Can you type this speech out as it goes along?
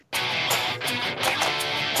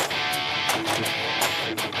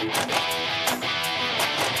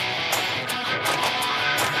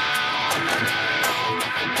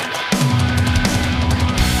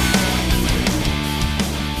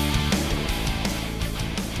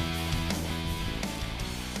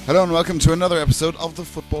Hello and welcome to another episode of the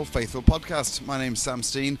Football Faithful podcast. My name's Sam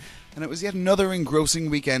Steen, and it was yet another engrossing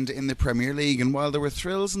weekend in the Premier League. And while there were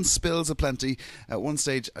thrills and spills aplenty, at one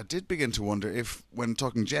stage I did begin to wonder if, when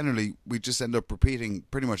talking generally, we just end up repeating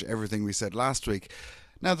pretty much everything we said last week.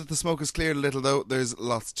 Now that the smoke has cleared a little though, there's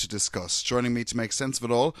lots to discuss. Joining me to make sense of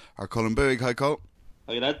it all are Colin Boohig. Hi Col.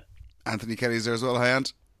 How you doing? Anthony Kelly's there as well. Hi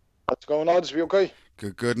Ant. What's going on? Is we okay?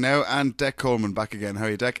 Good now. And Dec Colm back again. How are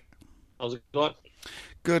you, Dec? How's it going?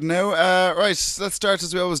 Good now. Right, let's start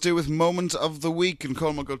as we always do with moment of the week. And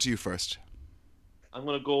Colm, I'll go to you first. I'm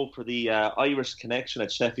going to go for the Irish connection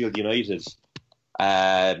at Sheffield United.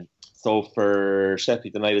 So for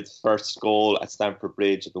Sheffield United's first goal at Stamford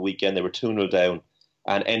Bridge at the weekend, they were 2-0 down.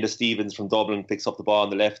 And Enda Stevens from Dublin picks up the ball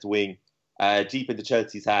on the left wing, deep into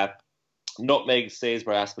Chelsea's half. Nutmeg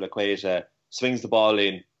Sainsbury Aspilicueta, swings the ball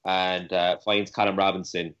in and finds Callum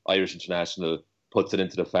Robinson, Irish international, puts it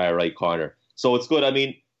into the far right corner. So it's good. I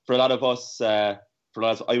mean, for a lot of us, for a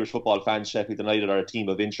lot of Irish football fans, Sheffield United are a team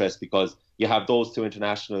of interest because you have those two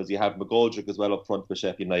internationals. You have McGoldrick as well up front for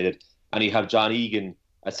Sheffield United, and you have John Egan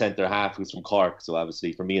at centre half, who's from Cork. So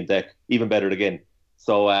obviously, for me and Dec, even better again.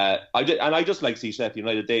 So I just like to see Sheffield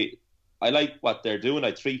United. I like what they're doing.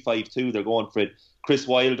 Like 3-5-2, they're going for it. Chris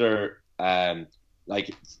Wilder,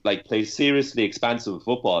 plays seriously expansive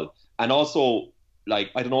football, and also I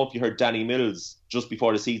don't know if you heard Danny Mills just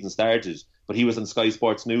before the season started. But he was on Sky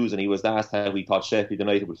Sports News and he was asked how he thought Sheffield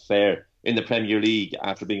United would fare in the Premier League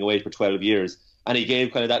after being away for 12 years. And he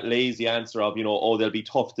gave kind of that lazy answer of, they'll be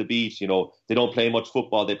tough to beat. They don't play much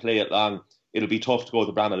football. They play it long. It'll be tough to go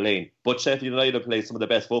to Bramall Lane. But Sheffield United play some of the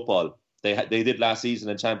best football they did last season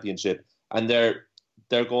in Championship. And they're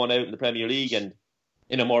going out in the Premier League and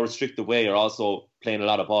in a more restricted way are also playing a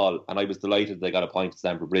lot of ball. And I was delighted they got a point at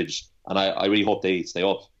Stamford Bridge. And I really hope they stay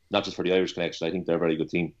up, not just for the Irish connection. I think they're a very good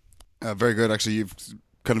team. Very good. Actually, you've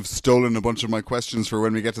kind of stolen a bunch of my questions for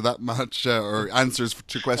when we get to that match, or answers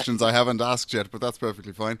to questions I haven't asked yet, but that's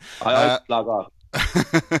perfectly fine. I flag off.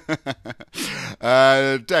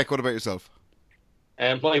 Dec, what about yourself?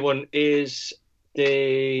 My one is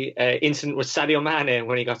the incident with Sadio Mane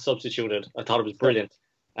when he got substituted. I thought it was brilliant,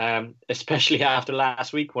 especially after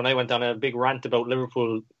last week when I went on a big rant about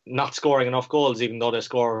Liverpool not scoring enough goals, even though they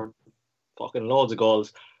score fucking loads of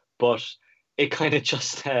goals. But it kind of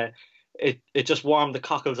just... It just warmed the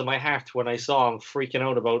cockles of my heart when I saw him freaking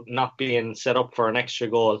out about not being set up for an extra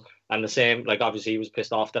goal. And the same, obviously he was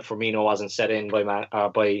pissed off that Firmino wasn't set in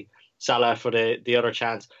by Salah for the other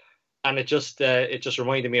chance. And it just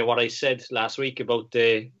reminded me of what I said last week about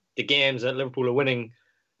the games that Liverpool are winning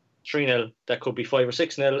 3-0 that could be 5 or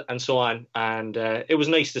 6-0 and so on. And it was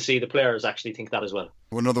nice to see the players actually think that as well.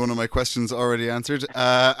 Another one of my questions already answered.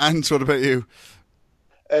 And what about you?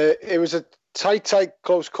 It was a tight,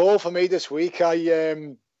 close call for me this week. I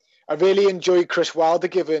really enjoyed Chris Wilder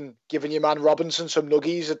giving your man Robinson some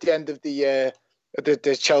nuggies at the end of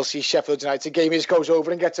the Chelsea Sheffield United game. He just goes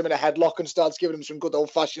over and gets him in a headlock and starts giving him some good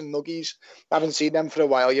old fashioned nuggies. I haven't seen them for a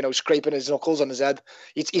while. Scraping his knuckles on his head.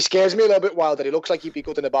 He scares me a little bit, Wilder. He looks like he'd be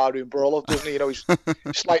good in a barroom brawl, doesn't he? He's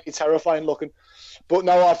slightly terrifying looking. But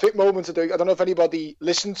no, I think moment of I don't know if anybody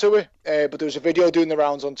listened to it, but there was a video doing the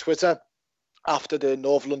rounds on Twitter after the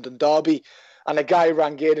North London derby, and a guy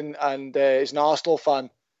rang in and is an Arsenal fan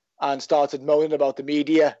and started moaning about the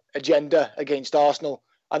media agenda against Arsenal,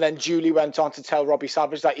 and then Julie went on to tell Robbie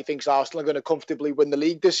Savage that he thinks Arsenal are going to comfortably win the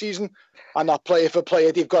league this season, and that player for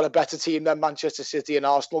player they've got a better team than Manchester City and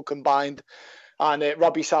Arsenal combined. And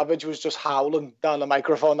Robbie Savage was just howling down the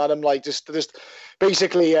microphone at him, just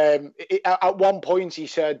basically. At one point, he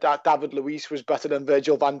said that David Luiz was better than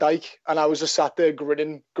Virgil van Dijk, and I was just sat there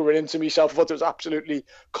grinning to myself. I thought it was absolutely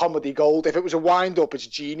comedy gold. If it was a wind-up, it's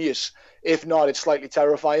genius. If not, it's slightly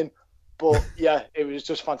terrifying. But yeah, it was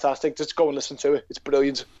just fantastic. Just go and listen to it. It's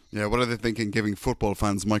brilliant. Yeah, what are they thinking giving football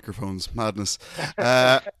fans microphones? Madness.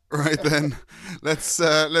 Right then, let's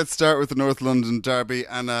start with the North London derby.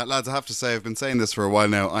 And lads, I have to say, I've been saying this for a while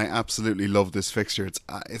now. I absolutely love this fixture.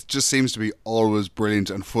 It just seems to be always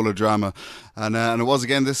brilliant and full of drama. And it was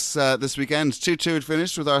again this weekend. 2-2 it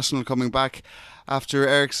finished with Arsenal coming back after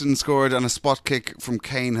Ericsson scored and a spot kick from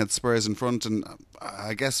Kane had Spurs in front. And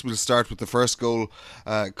I guess we'll start with the first goal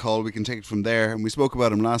call. We can take it from there. And we spoke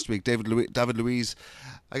about him last week. David Luiz,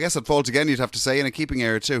 I guess at fault again, you'd have to say, in a keeping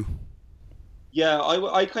error too. Yeah,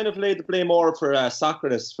 I kind of laid the blame more for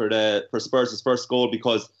Socrates for Spurs' first goal,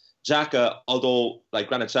 because Xhaka, although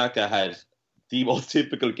Granit Xhaka had the most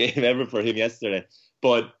typical game ever for him yesterday,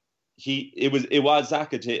 but it was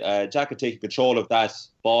Xhaka taking control of that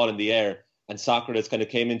ball in the air, and Socrates kind of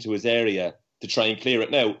came into his area to try and clear it.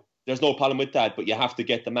 Now, there's no problem with that, but you have to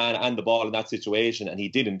get the man and the ball in that situation, and he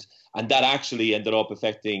didn't. And that actually ended up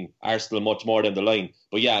affecting Arsenal much more down the line.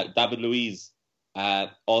 But yeah, David Luiz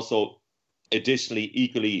also additionally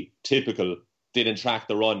equally typical, didn't track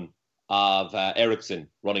the run of Eriksen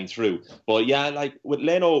running through. But yeah, like with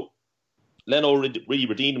Leno really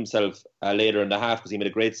redeemed himself later in the half because he made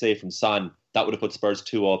a great save from Son. That would have put Spurs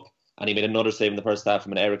 2 up. And he made another save in the first half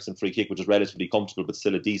from an Eriksen free kick, which was relatively comfortable, but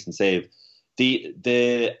still a decent save.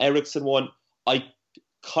 The Eriksen one, I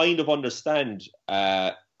kind of understand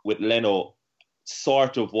with Leno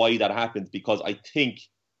sort of why that happened, because I think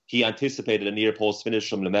he anticipated a near post finish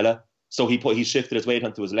from Lamela. So he shifted his weight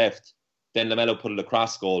onto his left. Then Lamela put it a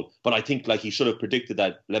cross goal. But I think like he should have predicted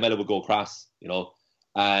that Lamela would go cross, you know.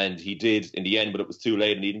 And he did in the end, but it was too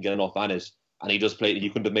late and he didn't get enough on it. And he just played, he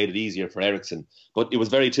couldn't have made it easier for Eriksen. But it was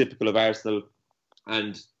very typical of Arsenal.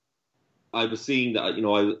 And I was seeing that, you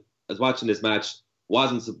know, I was watching this match,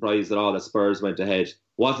 wasn't surprised at all that Spurs went ahead,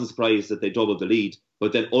 wasn't surprised that they doubled the lead,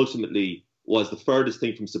 but then ultimately was the furthest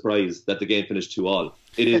thing from surprise that the game finished 2-2.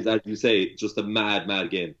 It is, as you say, just a mad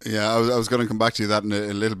game. Yeah, I was going to come back to you that in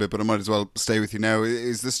a little bit, but I might as well stay with you now.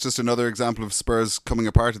 Is this just another example of Spurs coming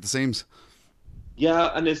apart at the seams?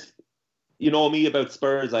 Yeah, and it's, you know me about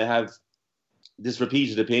Spurs, I have this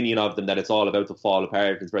repeated opinion of them that it's all about to fall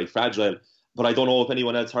apart, it's very fragile. But I don't know if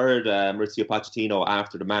anyone else heard Mauricio Pochettino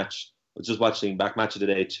after the match. I was just watching back Match of the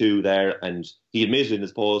Day 2 there, and he admitted in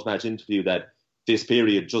his post-match interview that this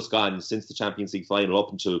period just gone since the Champions League final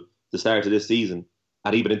up until the start of this season,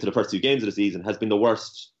 and even into the first 2 games of the season, has been the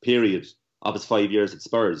worst period of his 5 years at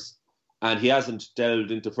Spurs. And he hasn't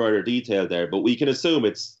delved into further detail there, but we can assume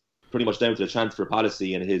it's pretty much down to the transfer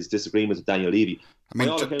policy and his disagreements with Daniel Levy. I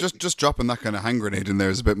mean, just dropping that kind of hand grenade in there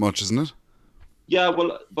is a bit much, isn't it? Yeah,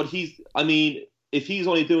 well, but if he's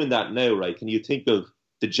only doing that now, right, can you think of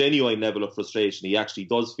the genuine level of frustration he actually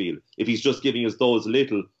does feel if he's just giving us those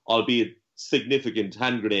little, albeit significant,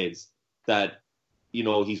 hand grenades that, you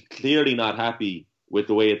know, he's clearly not happy with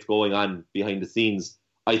the way it's going on behind the scenes.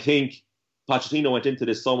 I think Pochettino went into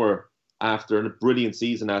this summer after a brilliant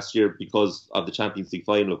season last year because of the Champions League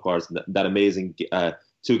final, of course, and that amazing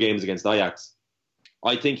 2 games against Ajax.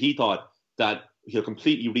 I think he thought that he'll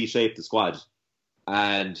completely reshape the squad.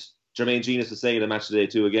 And Jermaine Genius was saying in the Match of the Day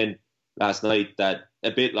 2 again last night that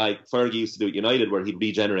a bit like Fergie used to do at United, where he'd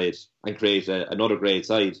regenerate and create another great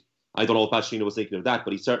side. I don't know if Pochettino was thinking of that,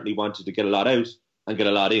 but he certainly wanted to get a lot out and get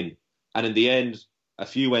a lot in. And in the end, a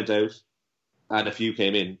few went out and a few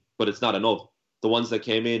came in, but it's not enough. The ones that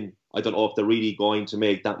came in, I don't know if they're really going to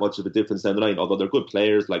make that much of a difference down the line, although they're good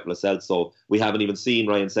players like Lo Celso. We haven't even seen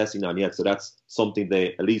Ryan Sessegnon yet, so that's something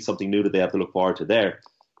at least something new that they have to look forward to there.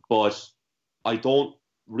 But I don't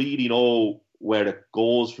really know where it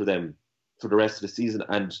goes for them for the rest of the season.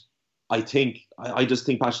 And I just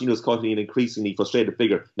think Pochettino's cutting an increasingly frustrated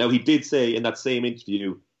figure. Now, he did say in that same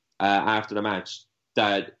interview after the match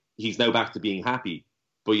that he's now back to being happy.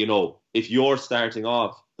 But, you know, if you're starting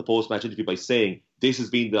off the post-match interview by saying, this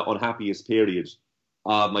has been the unhappiest period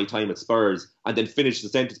of my time at Spurs, and then finish the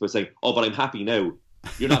sentence by saying, oh, but I'm happy now,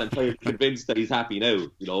 you're not entirely convinced that he's happy now,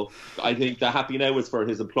 you know. I think the happy now is for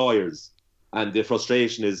his employers, and the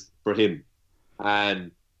frustration is for him.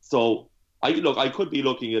 And so, I could be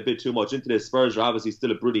looking a bit too much into this. Spurs are obviously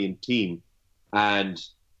still a brilliant team, and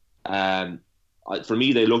for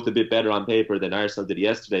me, they looked a bit better on paper than Arsenal did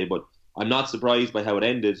yesterday, but I'm not surprised by how it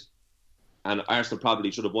ended, and Arsenal probably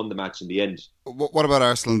should have won the match in the end. What about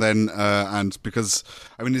Arsenal then? And because,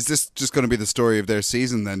 I mean, is this just going to be the story of their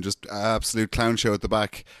season then? Just absolute clown show at the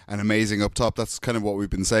back and amazing up top? That's kind of what we've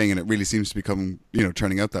been saying, and it really seems to become,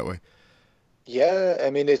 turning out that way. Yeah, I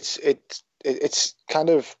mean, it's kind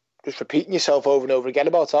of just repeating yourself over and over again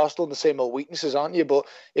about Arsenal and the same old weaknesses, aren't you? But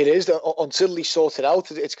it is that until they sort it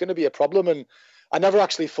out, it's going to be a problem. And I never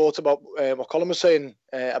actually thought about what Colm was saying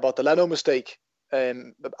about the Leno mistake,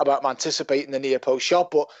 about anticipating the near post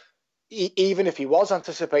shot. But even if he was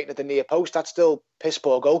anticipating at the near post, that's still piss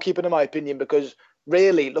poor goalkeeping, in my opinion, because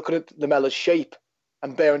really, looking at Lamella's shape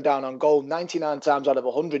and bearing down on goal, 99 times out of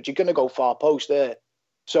 100, you're going to go far post there.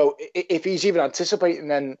 So if he's even anticipating,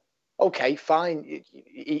 then okay, fine.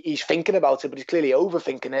 He's thinking about it, but he's clearly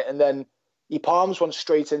overthinking it. And then he palms one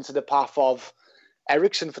straight into the path of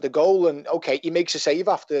Eriksen for the goal. And okay, he makes a save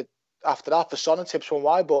after that for Son and tips one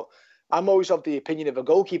wide. But I'm always of the opinion of a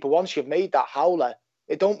goalkeeper, once you've made that howler,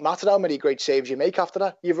 it don't matter how many great saves you make after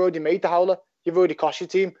that. You've already made the howler. You've already cost your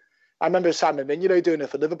team. I remember Simon Mignolet doing it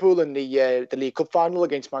for Liverpool in the League Cup final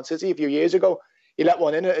against Man City a few years ago. He let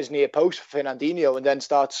one in at his near post for Fernandinho and then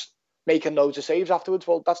starts making loads of saves afterwards.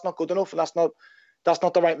 Well, that's not good enough, and that's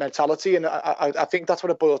not the right mentality. And I think that's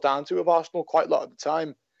what it boils down to with Arsenal quite a lot of the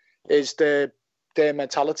time. is their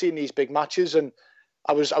mentality in these big matches. And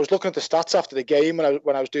I was looking at the stats after the game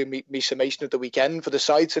when I was doing me summation of the weekend for the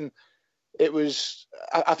site, and it was,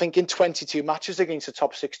 I think, in 22 matches against the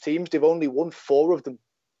top 6 teams, they've only won 4 of them,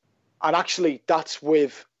 and actually that's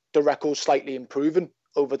with the record slightly improving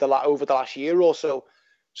over the last year or so.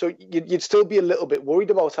 So you'd still be a little bit worried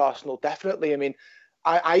about Arsenal, definitely. I mean,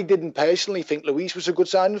 I didn't personally think Luis was a good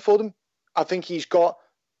signing for them. I think he's got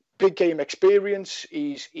big game experience.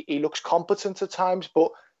 He looks competent at times,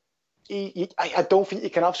 but I don't think you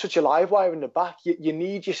can have such a live wire in the back. You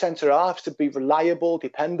need your centre halves to be reliable,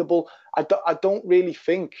 dependable. I don't really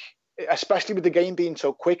think, especially with the game being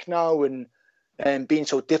so quick now and being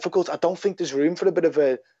so difficult, I don't think there's room for a bit of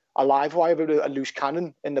a live wire, a loose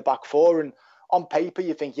cannon in the back four. And on paper,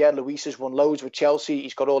 you think, yeah, Luis has won loads with Chelsea.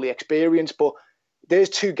 He's got all the experience, but there's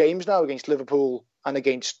 2 games now against Liverpool and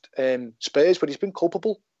against Spurs, but he's been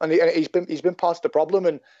culpable, and he's been part of the problem.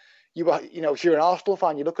 And if you're an Arsenal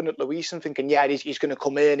fan, you're looking at Luis and thinking, yeah, he's going to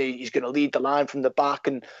come in, he's going to lead the line from the back,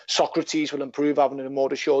 and Socrates will improve having a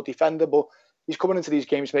more assured defender. But he's coming into these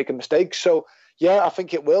games making mistakes. So yeah, I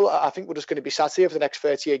think it will. I think we're just going to be sat here for the next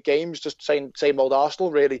 38 games, just saying same old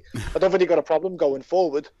Arsenal. Really, I don't think he's got a problem going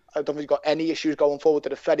forward. I don't think he's got any issues going forward.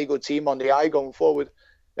 They're a very good team on the eye going forward.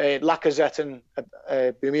 Lacazette and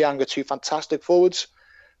Boohig are 2 fantastic forwards,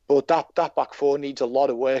 but that back four needs a lot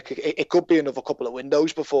of work. It could be another couple of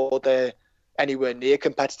windows before they're anywhere near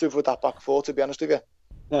competitive with that back four, to be honest with you.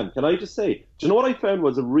 Can I just say, do you know what I found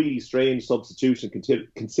was a really strange substitution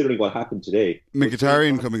considering what happened today?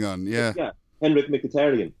 Mkhitaryan coming on, yeah. Yeah, Henrik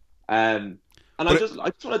Mkhitaryan. And I just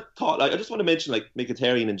want to mention like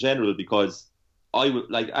Mkhitaryan in general, because I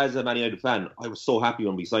would, like, as a Man United fan, I was so happy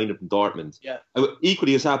when we signed him from Dortmund. Yeah. I was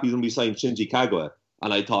equally as happy when we signed Shinji Kagawa,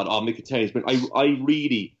 and I thought, Mkhitaryan's been. I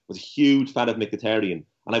really was a huge fan of Mkhitaryan,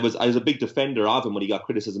 and I was a big defender of him when he got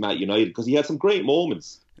criticism at United, because he had some great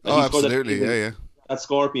moments. Like, absolutely, yeah. That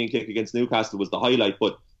scorpion kick against Newcastle was the highlight,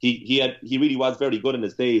 but he really was very good in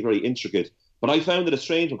his day, very intricate. But I found it a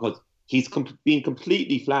strange one because he's been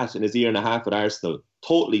completely flat in his year and a half at Arsenal,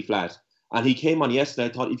 totally flat. And he came on yesterday.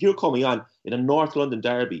 I thought, if you're coming on in a North London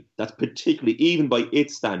derby, that's particularly, even by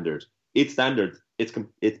its standard, it's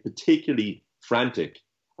particularly frantic.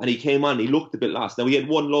 And he came on, he looked a bit lost. Now, he had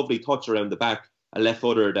one lovely touch around the back, a left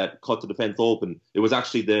footer that cut the defence open. It was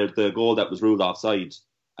actually the goal that was ruled offside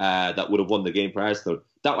that would have won the game for Arsenal.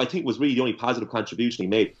 That, I think, was really the only positive contribution he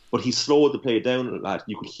made. But he slowed the play down a lot.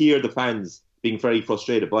 You could hear the fans being very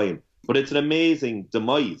frustrated by him. But it's an amazing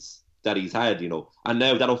demise that he's had, and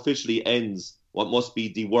now that officially ends what must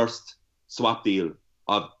be the worst swap deal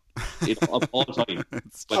of all time.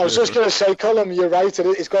 I was just going to say, Colm, you're right.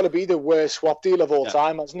 It's got to be the worst swap deal of all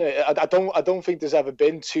time, hasn't it? I don't think there's ever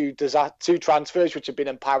been two transfers which have been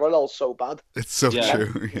in parallel so bad. It's so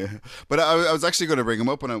true, yeah. But I was actually going to bring him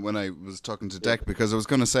up when I was talking to Dec, because I was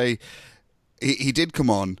going to say he did come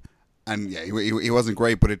on, and yeah, he wasn't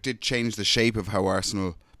great, but it did change the shape of how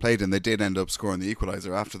Arsenal played, and they did end up scoring the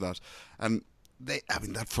equaliser after that. And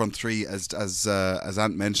that front three, as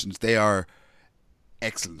Ant mentioned, they are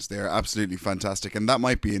excellent. They are absolutely fantastic, and that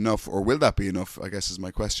might be enough, or will that be enough, I guess is my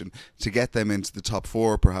question, to get them into the top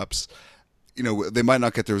 4 perhaps. They might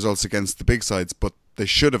not get the results against the big sides, but they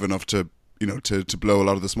should have enough to blow a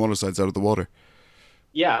lot of the smaller sides out of the water.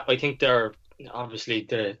 Yeah, I think they're obviously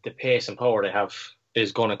the pace and power they have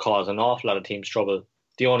is going to cause an awful lot of teams trouble.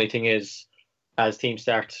 The only thing is, as teams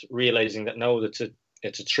start realising that no, it's a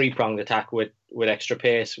 3-pronged attack with extra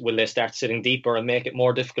pace, will they start sitting deeper and make it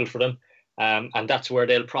more difficult for them? And that's where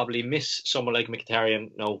they'll probably miss someone like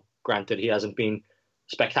Mkhitaryan. No, granted, he hasn't been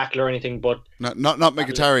spectacular or anything, but not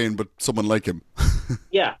Mkhitaryan, but someone like him.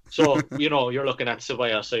 Yeah, so you're looking at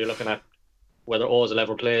Sevilla, so you're looking at whether Ozil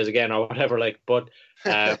ever plays again or whatever. But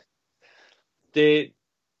the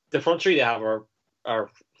front three they have are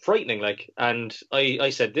frightening. And I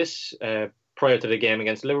said this prior to the game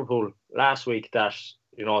against Liverpool last week, that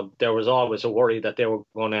there was always a worry that they were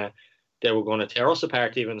going to tear us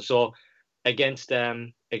apart. Even so, against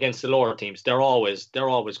the lower teams, they're always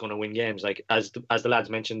going to win games. Like as the lads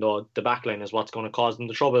mentioned, though, the backline is what's going to cause them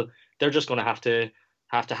the trouble. They're just going to have to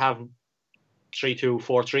have 3-2,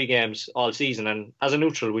 4-3 games all season. And as a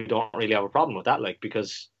neutral, we don't really have a problem with that,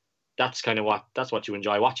 because that's kind of what you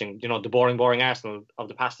enjoy watching. The boring Arsenal of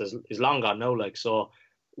the past is long gone now. So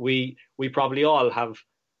we probably all have.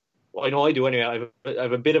 I know I do anyway. I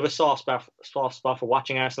have a bit of a soft spot for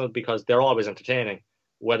watching Arsenal, because they're always entertaining.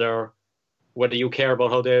 Whether you care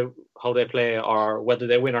about how they play or whether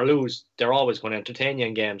they win or lose, they're always going to entertain you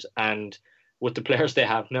in games. And with the players they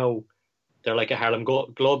have now, they're like a Harlem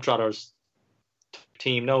Globetrotters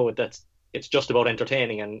team now. it's just about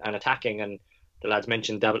entertaining and attacking. And the lads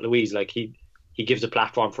mentioned David Luiz, like he gives a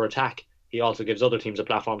platform for attack. He also gives other teams a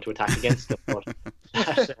platform to attack against them. But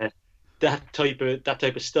that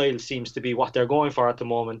type of style seems to be what they're going for at the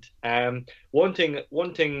moment. One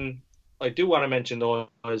thing I do want to mention though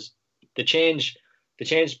is the change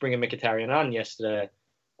bringing Mkhitaryan on yesterday.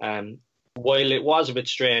 While it was a bit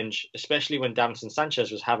strange, especially when Davinson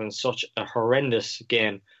Sanchez was having such a horrendous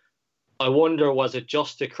game, I wonder, was it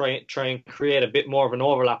just to try and create a bit more of an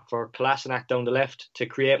overlap for Kolasinac down the left to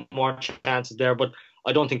create more chances there? But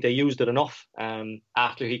I don't think they used it enough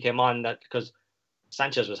after he came on, that because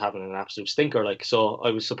Sanchez was having an absolute stinker. So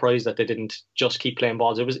I was surprised that they didn't just keep playing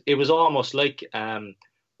balls. It was almost like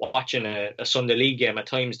watching a Sunday League game at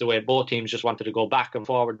times, the way both teams just wanted to go back and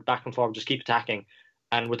forward, just keep attacking,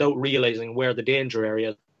 and without realising where the danger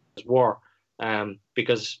areas were.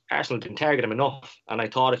 Because Arsenal didn't target him enough, and I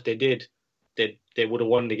thought if they did, they would have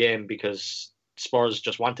won the game, because Spurs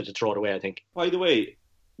just wanted to throw it away, I think. By the way,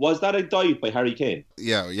 was that a dive by Harry Kane?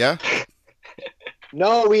 Yeah.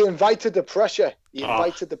 No, we invited the pressure. You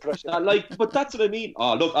invited the pressure. But that's what I mean.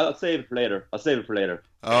 Oh, look, I'll save it for later.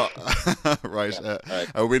 Oh, right. Right.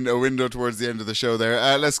 A window towards the end of the show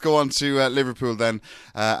there. Let's go on to Liverpool then.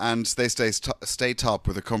 And they stay top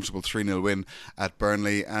with a comfortable 3-0 win at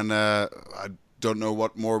Burnley. And I don't know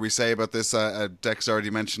what more we say about this. Dec's already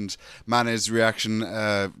mentioned Mane's reaction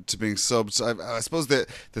to being subbed. I suppose the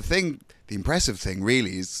impressive thing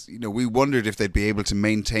really is, we wondered if they'd be able to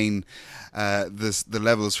maintain the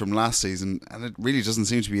levels from last season, and it really doesn't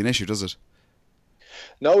seem to be an issue, does it?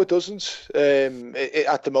 No, it doesn't.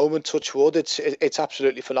 At the moment, touch wood, it's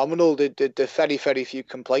absolutely phenomenal. There are very, very few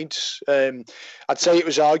complaints. I'd say it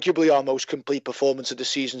was arguably our most complete performance of the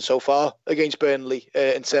season so far against Burnley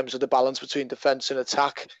in terms of the balance between defence and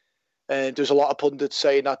attack. There's a lot of pundits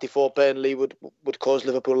saying that they thought Burnley would cause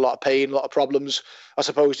Liverpool a lot of pain, a lot of problems. I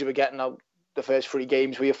suppose they were getting out the first 3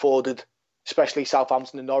 games. We afforded, especially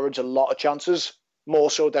Southampton and Norwich, a lot of chances,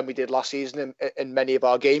 more so than we did last season in many of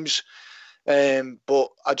our games. But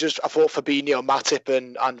I thought Fabinho, Matip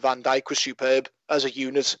and Van Dijk was superb as a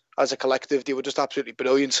unit, as a collective. They were just absolutely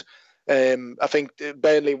brilliant. I think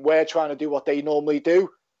Burnley were trying to do what they normally do.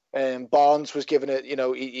 Barnes was given it,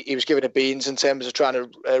 he was given a beans in terms of trying to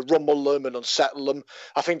rumble them and unsettle them.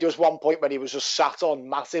 I think there was one point when he was just sat on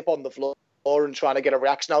Matip on the floor and trying to get a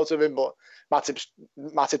reaction out of him, but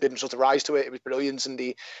Matip didn't sort of rise to it. It was brilliant, and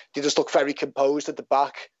they just looked very composed at the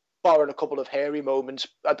back, barring a couple of hairy moments.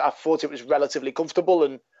 I thought it was relatively comfortable,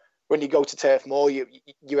 and when you go to Turf Moor, you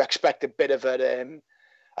expect a bit of a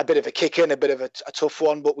kick in, a bit of a tough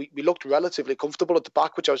one, but we looked relatively comfortable at the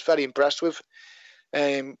back, which I was very impressed with.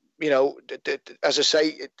 As I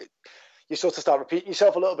say, you sort of start repeating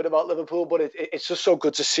yourself a little bit about Liverpool, but it's just so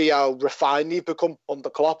good to see how refined they've become under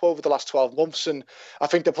Klopp over the last 12 months. And I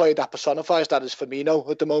think the player that personifies that is Firmino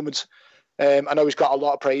at the moment. I know he's got a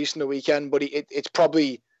lot of praise in the weekend, but it's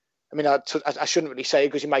probably, I shouldn't really say it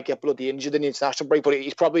because he might get bloody injured in the international break, but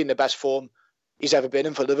he's probably in the best form he's ever been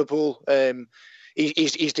in for Liverpool.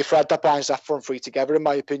 He's the thread that binds that front three together, in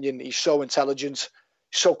my opinion. He's so intelligent,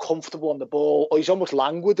 so comfortable on the ball, or he's almost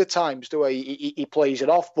languid at times the way he plays it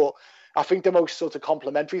off. But I think the most sort of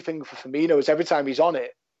complimentary thing for Firmino is every time he's on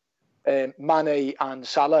it, Mane and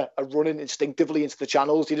Salah are running instinctively into the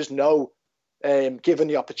channels. You just know, given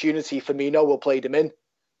the opportunity, Firmino will play them in.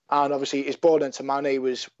 And obviously his ball into Mane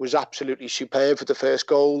was absolutely superb for the first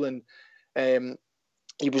goal, and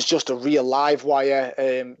he was just a real live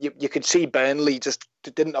wire. You could see Burnley just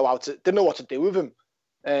didn't know what to do with him.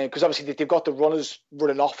 Because obviously they've got the runners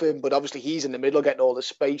running off him, but obviously he's in the middle getting all the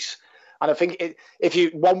space. And I think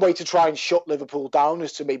one way to try and shut Liverpool down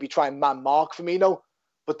is to maybe try and man mark Firmino,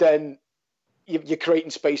 but then you're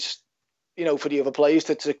creating space, for the other players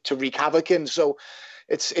to wreak havoc in. So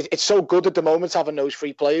it's so good at the moment having those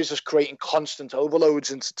 3 players just creating constant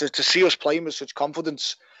overloads, and to see us playing with such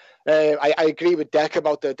confidence. I agree with Dec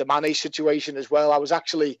about the Mane situation as well. I was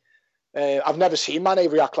actually I've never seen Mane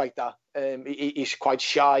react like that. He's quite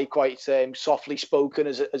shy, quite softly spoken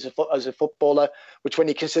as a footballer, which when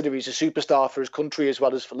you consider he's a superstar for his country as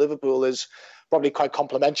well as for Liverpool is probably quite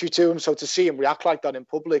complimentary to him. So to see him react like that in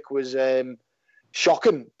public was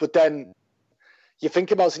shocking. But then you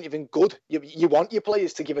think about it and you think, good. You want your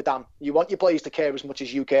players to give a damn. You want your players to care as much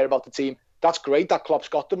as you care about the team. That's great that Klopp's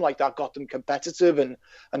got them like that, got them competitive and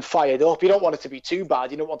fired up. You don't want it to be too bad.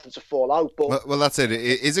 You don't want them to fall out. But well, that's it.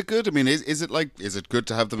 Is it good? I mean, is it good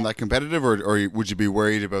to have them that competitive, or would you be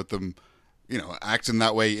worried about them, acting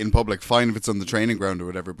that way in public? Fine if it's on the training ground or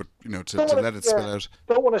whatever, but to let it spill out.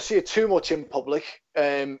 Don't want to see it too much in public.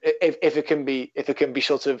 If it can be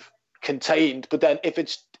sort of contained. But then if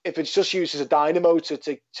it's just used as a dynamo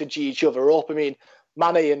to G each other up, I mean,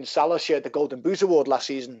 Mane and Salah shared the Golden Boot Award last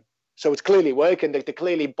season, so it's clearly working. They're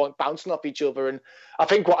clearly bouncing off each other, and I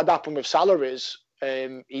think what had happened with Salah is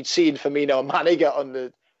he'd seen Firmino and Mane get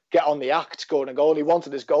on the act, scoring a goal. He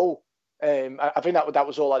wanted his goal. I think that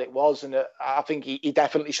was all that it was, and I think he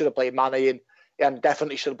definitely should have played Mane in, and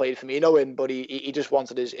definitely should have played Firmino in, but he just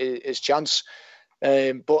wanted his chance.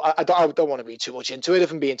 But I don't want to read too much into it,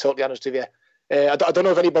 if I'm being totally honest with you. I don't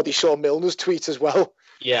know if anybody saw Milner's tweet as well.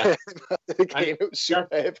 Yeah, the game, it was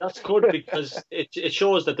superb. That's good because it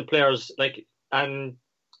shows that the players and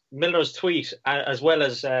Milner's tweet, as well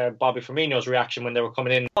as Bobby Firmino's reaction when they were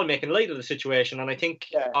coming in, all making light of the situation. And I think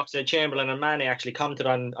Oxlade-Chamberlain and Mane actually commented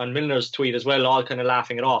on Milner's tweet as well, all kind of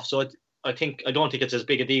laughing it off. So I don't think it's as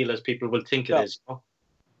big a deal as people will think it is. You know?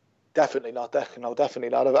 Definitely not. Definitely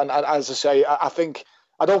not. And as I say, I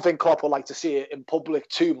don't think Klopp would like to see it in public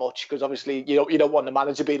too much, because obviously you don't want the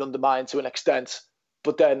manager being undermined to an extent.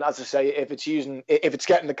 But then, as I say, if it's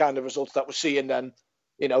getting the kind of results that we're seeing, then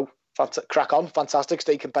crack on, fantastic,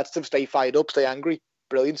 stay competitive, stay fired up, stay angry,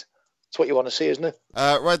 brilliant. That's what you want to see, isn't it?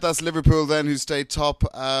 Right, that's Liverpool then, who stayed top.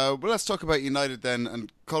 Well, let's talk about United then.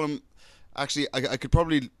 And Colm, actually, I could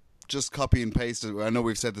probably just copy and paste it. I know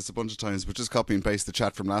we've said this a bunch of times, but just copy and paste the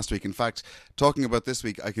chat from last week. In fact, talking about this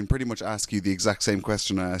week, I can pretty much ask you the exact same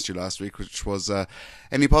question I asked you last week, which was,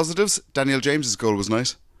 any positives? Daniel James's goal was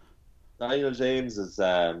nice. Daniel James is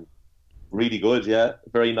really good, yeah.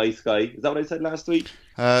 Very nice guy. Is that what I said last week?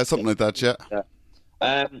 Something like that,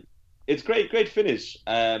 yeah. It's great finish.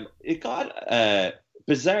 It got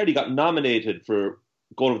bizarrely got nominated for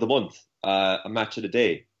Goal of the Month, a Match of the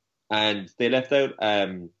Day, and they left out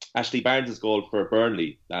Ashley Barnes' goal for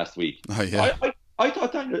Burnley last week. Oh, yeah. I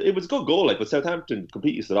thought it was a good goal, but Southampton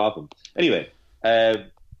completely stood off him. Anyway,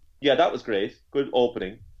 yeah, that was great. Good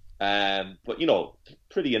opening. But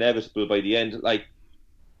pretty inevitable by the end. Like,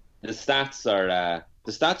 the stats are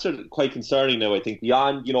quite concerning now. I think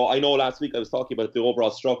beyond, I know last week I was talking about the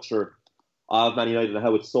overall structure of Man United and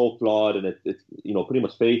how it's so flawed, and it's pretty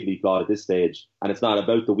much fatally flawed at this stage, and it's not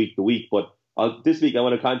about the week to week. But this week I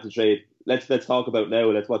want to concentrate. Let's talk about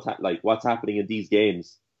now. What's happening in these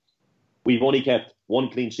games. We've only kept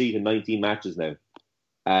one clean sheet in 19 matches now.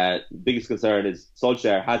 Biggest concern is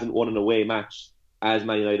Solskjaer hasn't won an away match as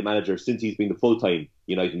Man United manager since he's been the full-time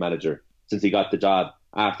United manager, since he got the job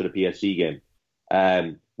after the PSG game.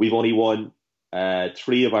 We've only won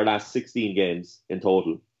 3 of our last 16 games in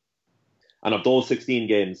total. And of those 16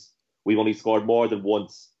 games, we've only scored more than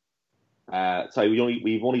once.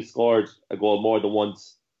 We've only scored a goal more than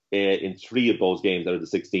once in 3 of those games out of the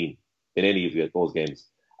 16, in any of those games.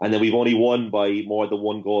 And then we've only won by more than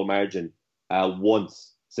 1 goal margin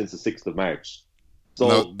once since the 6th of March.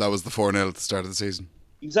 So that was the 4-0 at the start of the season.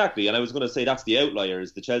 Exactly, and I was going to say that's the outlier,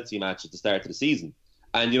 is the Chelsea match at the start of the season.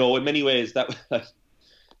 And in many ways that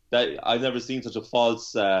I've never seen such a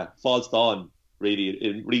false dawn really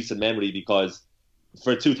in recent memory, because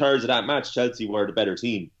for 2/3 of that match Chelsea were the better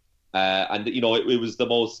team, and it was the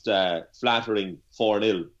most flattering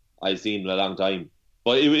 4-0 I've seen in a long time.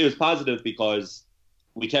 But it was positive because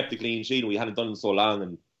we kept the clean sheet and we hadn't done it so long,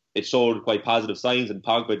 and it showed quite positive signs. And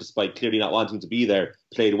Pogba, despite clearly not wanting to be there,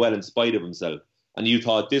 played well in spite of himself. And you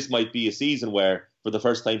thought this might be a season where, for the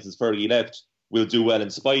first time since Fergie left, we'll do well in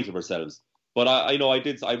spite of ourselves. But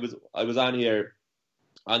I was on here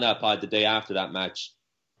on that pod the day after that match,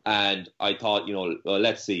 and I thought, well,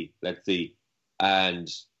 let's see. And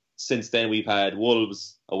since then we've had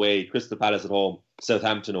Wolves away, Crystal Palace at home,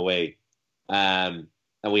 Southampton away, and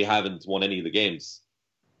we haven't won any of the games.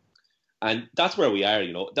 And that's where we are,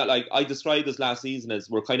 That, I described this last season as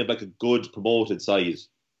we're kind of like a good promoted side.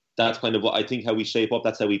 That's kind of what I think how we shape up.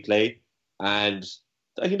 That's how we play. And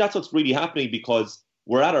I think that's what's really happening, because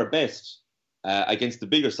we're at our best against the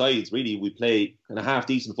bigger sides. Really, we play kind of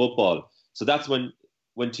half-decent football. So that's when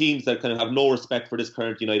teams that kind of have no respect for this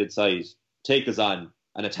current United side take us on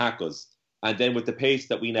and attack us. And then with the pace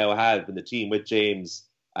that we now have in the team with James,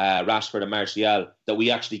 Rashford and Martial, that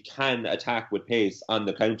we actually can attack with pace on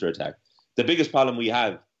the counter-attack. The biggest problem we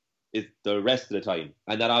have is the rest of the time.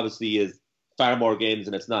 And that obviously is far more games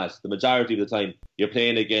than it's not. The majority of the time, you're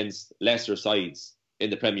playing against lesser sides in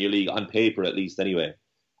the Premier League, on paper at least anyway.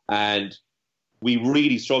 And we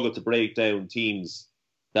really struggle to break down teams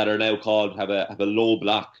that are now called, have a low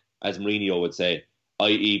block, as Mourinho would say,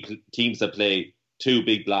 i.e. teams that play 2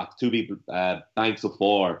 big blocks, 2 big banks of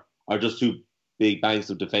 4, or just 2 big banks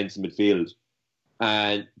of defence and midfield.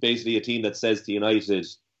 And basically a team that says to United,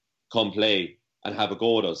 come play and have a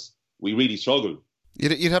go at us. We really struggle.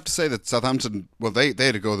 You'd have to say that Southampton, well, they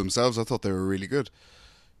had a go themselves. I thought they were really good.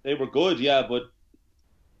 They were good, yeah, but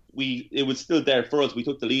it was still there for us. We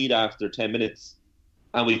took the lead after 10 minutes,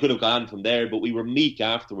 and we could have gone from there, but we were meek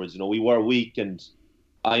afterwards. We were weak, and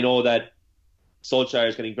I know that Solskjaer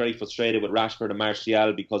is getting very frustrated with Rashford and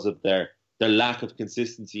Martial because of their lack of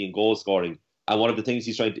consistency in goal scoring. And one of the things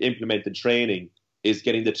he's trying to implement in training is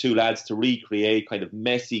getting the two lads to recreate kind of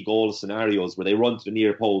messy goal scenarios where they run to the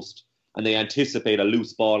near post and they anticipate a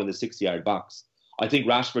loose ball in the 60-yard box. I think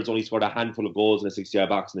Rashford's only scored a handful of goals in a 60-yard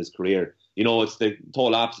box in his career. It's the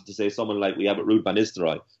total opposite to say someone like we have at Ruud van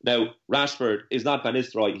Nistelrooy. Now, Rashford is not Van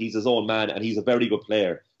Nistelrooy. He's his own man, and he's a very good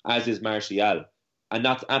player, as is Martial. And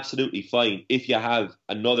that's absolutely fine if you have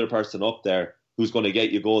another person up there who's going to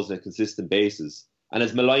get you goals on a consistent basis. And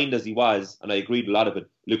as maligned as he was, and I agreed with a lot of it,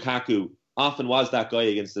 Lukaku often was that guy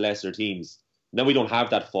against the lesser teams. Now we don't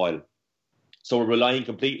have that foil. So we're relying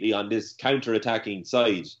completely on this counter-attacking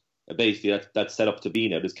side, basically that's set up to be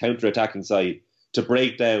now, this counter-attacking side, to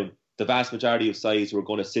break down the vast majority of sides who are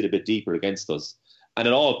going to sit a bit deeper against us. And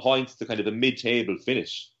it all points to kind of a mid-table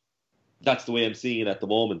finish. That's the way I'm seeing it at the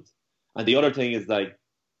moment. And the other thing is like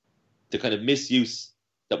the kind of misuse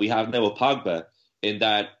that we have now of Pogba, in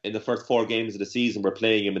that in the first 4 games of the season we're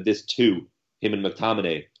playing him in this 2, him and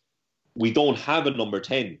McTominay. We don't have a number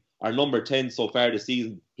 10. Our number 10 so far this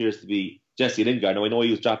season appears to be Jesse Lingard. Now I know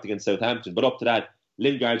he was dropped against Southampton, but up to that,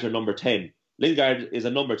 Lingard's our number 10. Lingard is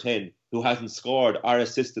a number 10 who hasn't scored or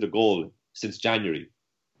assisted a goal since January.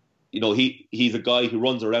 He's a guy who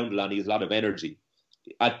runs around a lot and he has a lot of energy.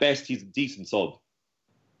 At best, he's a decent sub.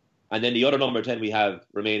 And then the other number 10 we have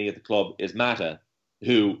remaining at the club is Mata,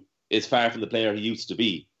 who is far from the player he used to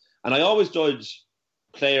be. And I always judge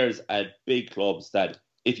players at big clubs that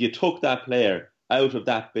if you took that player out of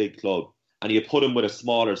that big club and you put him with a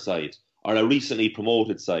smaller side or a recently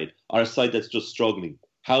promoted side or a side that's just struggling,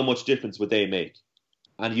 how much difference would they make?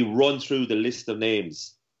 And you run through the list of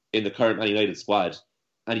names in the current Man United squad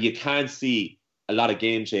and you can't see a lot of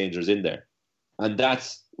game changers in there. And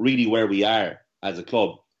that's really where we are as a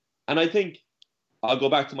club. And I think I'll go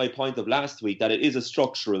back to my point of last week that it is a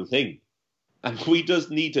structural thing. And we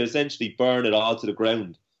just need to essentially burn it all to the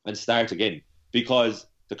ground and start again. Because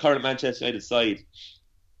the current Manchester United side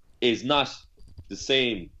is not the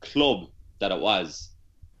same club that it was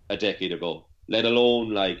a decade ago, let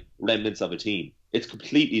alone like remnants of a team. It's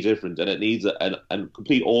completely different and it needs a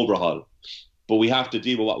complete overhaul. But we have to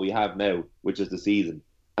deal with what we have now, which is the season.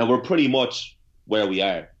 And we're pretty much where we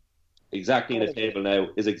are. Exactly in the table now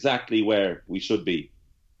is exactly where we should be.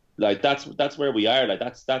 Like that's where we are. Like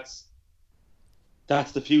that's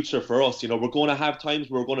the future for us. We're going to have times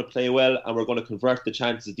where we're going to play well and we're going to convert the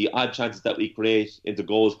chances, the odd chances that we create into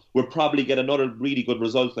goals. We'll probably get another really good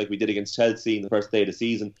result like we did against Chelsea in the first day of the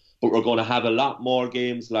season. But we're going to have a lot more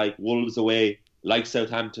games like Wolves away, like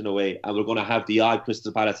Southampton away, and we're going to have the odd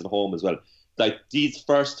Crystal Palace at home as well. Like these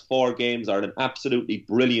first 4 games are an absolutely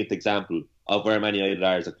brilliant example of where Man United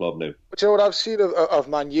are as a club now. But you know what I've seen of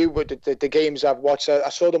Man U with the games I've watched? I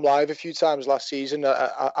saw them live a few times last season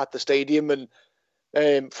at the stadium,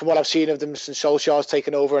 and from what I've seen of them since Solskjaer's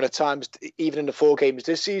taken over, and at times even in the 4 games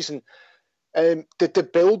this season, the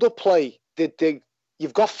build-up play,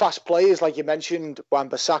 you've got fast players like you mentioned,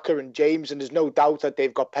 Wan-Bissaka and James, and there's no doubt that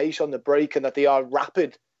they've got pace on the break and that they are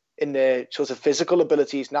rapid in their sort of physical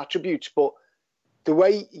abilities and attributes. But the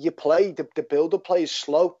way you play, the build-up play is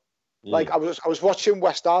slow. Like I was watching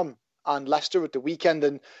West Ham and Leicester at the weekend,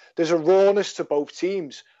 and there's a rawness to both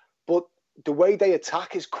teams, but the way they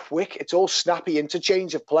attack is quick. It's all snappy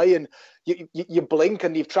interchange of play, and you blink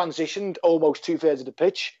and you've transitioned almost 2/3 of the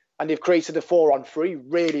pitch, and you've created a 4-on-3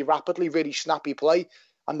 really rapidly, really snappy play,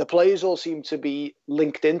 and the players all seem to be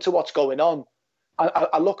linked into what's going on.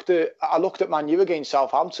 I looked at Man U against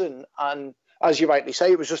Southampton, and as you rightly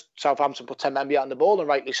say, it was just Southampton put 10 men behind the ball, and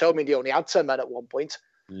rightly so. I mean, they only had 10 men at one point.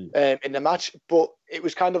 In the match, but it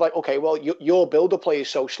was kind of like, okay, well, your build-up play is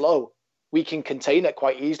so slow, we can contain it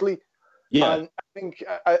quite easily. Yeah, and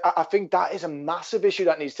I think that is a massive issue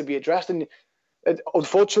that needs to be addressed. And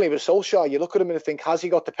unfortunately, with Solskjaer, you look at him and think, has he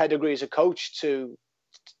got the pedigree as a coach to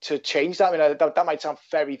change that? I mean, that might sound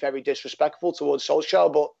very, very disrespectful towards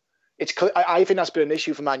Solskjaer, but I think that's been an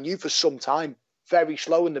issue for Man U for some time. Very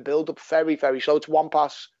slow in the build-up, very, very slow. It's one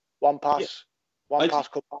pass. Yeah. One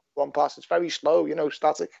pass. It's very slow,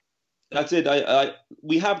 static. That's it.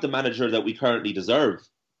 We have the manager that we currently deserve.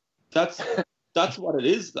 That's what it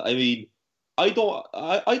is. I mean, I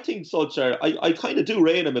think Solskjaer, I kind of do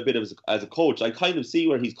rate him a bit as a coach. I kind of see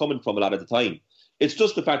where he's coming from a lot of the time. It's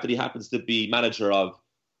just the fact that he happens to be manager of,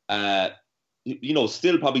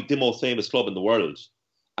 still probably the most famous club in the world.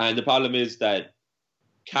 And the problem is that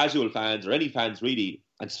casual fans or any fans really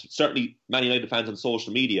and certainly Man United fans on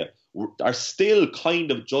social media, are still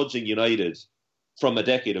kind of judging United from a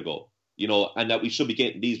decade ago, and that we should be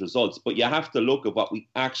getting these results. But you have to look at what we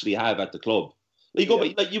actually have at the club.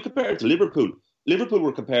 You compare it to Liverpool. Liverpool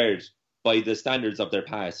were compared by the standards of their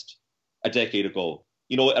past a decade ago.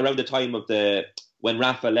 Around the time of when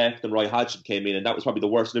Rafa left and Roy Hodgson came in, and that was probably the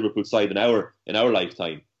worst Liverpool side in our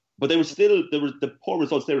lifetime. But there was the poor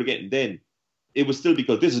results they were getting then. It was still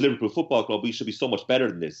because this is Liverpool Football Club. We should be so much better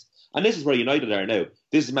than this. And this is where United are now.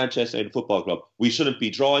 This is Manchester United Football Club. We shouldn't be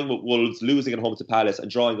drawing with Wolves, losing at home to Palace, and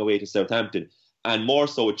drawing away to Southampton. And more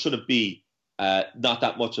so, it shouldn't be not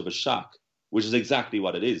that much of a shock, which is exactly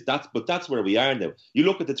what it is. But that's where we are now. You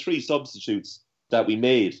look at the 3 substitutes that we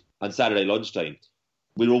made on Saturday lunchtime.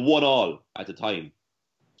 We were 1-1 at the time.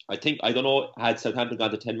 I don't know, had Southampton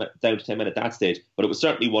gone down to 10 men at that stage, but it was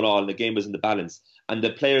certainly 1-1 and the game was in the balance. And the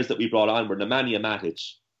players that we brought on were Nemanja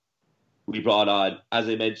Matic. We brought on, as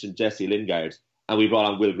I mentioned, Jesse Lingard, and we brought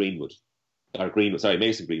on Mason Greenwood.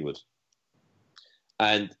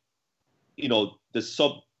 And,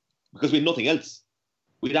 because we had nothing else.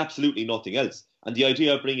 We had absolutely nothing else. And the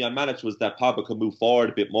idea of bringing on Matic was that Pogba could move forward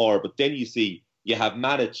a bit more. But then you have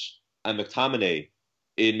Matic and McTominay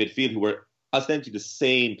in midfield who were essentially the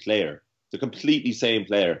same player, the completely same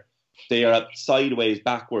player. They are a sideways,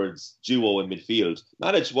 backwards duo in midfield.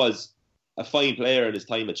 Matic was a fine player in his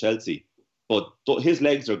time at Chelsea, but his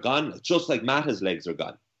legs are gone, just like Mata's legs are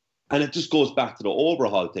gone. And it just goes back to the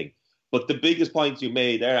overhaul thing. But the biggest point you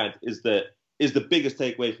made there, Ant, is the biggest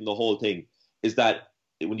takeaway from the whole thing, is that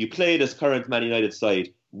when you play this current Man United side,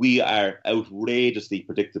 we are outrageously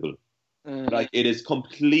predictable. Like, it is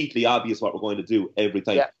completely obvious what we're going to do every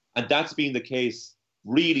time. Yeah. And that's been the case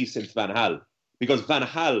really since Van Gaal. Because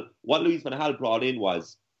what Louis Van Gaal brought in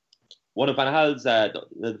was one of Van Gaal's,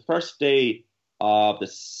 the first day of the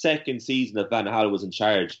second season that Van Gaal was in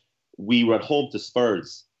charge, we were at home to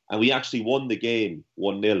Spurs and we actually won the game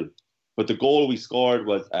 1-0. But the goal we scored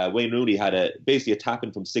was Wayne Rooney had basically a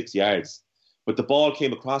tap-in from 6 yards. But the ball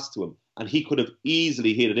came across to him and he could have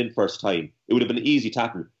easily hit it in first time. It would have been an easy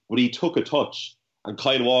tap-in. But he took a touch and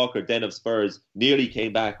Kyle Walker, then of Spurs, nearly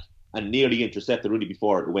came back and nearly intercepted Rooney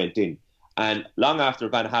before it went in. And long after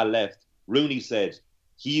Van Gaal left, Rooney said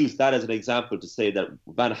he used that as an example to say that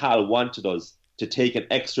Van Gaal wanted us to take an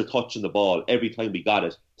extra touch on the ball every time we got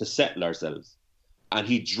it to settle ourselves. And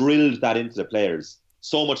he drilled that into the players,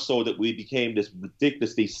 so much so that we became this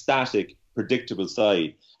ridiculously static, predictable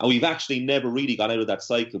side. And we've actually never really got out of that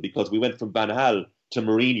cycle because we went from Van Gaal to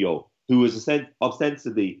Mourinho, who is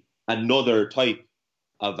ostensibly another type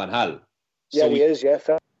of Van Gaal. Yeah, he is, yeah.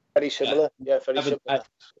 Very similar. Very similar.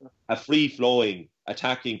 A free-flowing,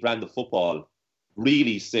 attacking brand of football,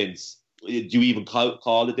 really, since, do you even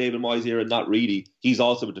call it David Moyes era? Not really. He's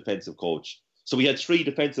also a defensive coach. So we had 3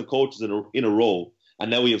 defensive coaches in a row,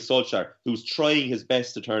 and now we have Solskjaer, who's trying his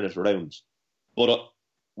best to turn it around. But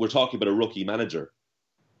we're talking about a rookie manager,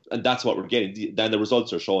 and that's what we're getting. Then the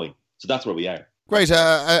results are showing. So that's where we are. Great,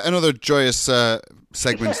 another joyous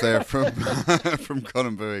segment there from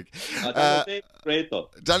Colm Boohig. Great though.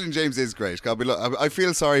 Daniel James is great. I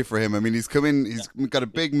feel sorry for him. I mean, he's come in, he's got a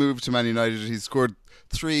big move to Man United. He's scored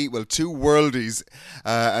 2 worldies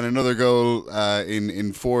and another goal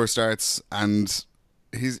in 4 starts, and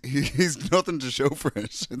he's nothing to show for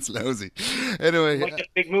it. It's lousy. Anyway, might get a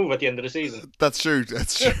big move at the end of the season. That's true.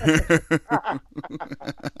 Get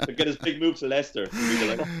his big move to Leicester.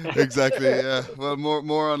 Exactly. Yeah. Well,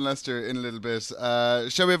 more on Leicester in a little bit.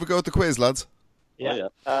 Shall we have a go at the quiz, lads? Yeah.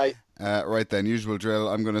 Right then, usual drill.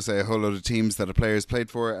 I'm going to say a whole load of teams that a player's played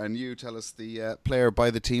for, and you tell us the player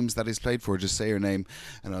by the teams that he's played for. Just say your name,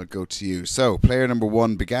 and I'll go to you. So, player number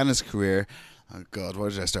 1 began his career. Oh God, why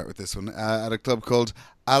did I start with this one? At a club called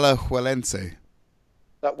Alajuelense.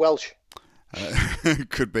 That Welsh?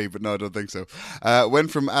 Could be, but no, I don't think so.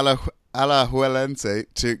 Went from Alajuelense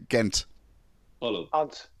to Ghent.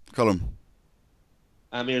 Colm.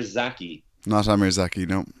 Amir Zaki. Not Amir Zaki,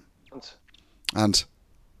 no. And?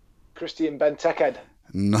 Christian Benteke.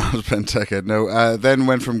 Not Benteke, no. Then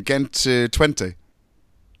went from Ghent to Twente.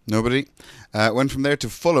 Nobody. Went from there to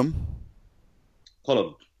Fulham.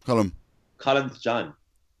 Colm. Collins John.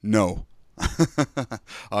 No.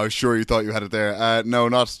 I was sure you thought you had it there. No,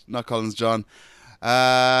 not Collins John.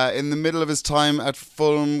 In the middle of his time at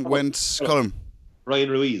Fulham went Colm. Brian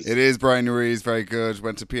Ruiz. It is Brian Ruiz, very good.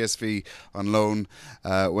 Went to PSV on loan,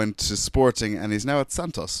 went to Sporting, and he's now at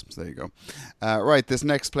Santos. So there you go. Right, this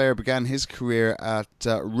next player began his career at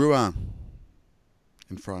Rouen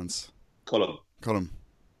in France. Colm.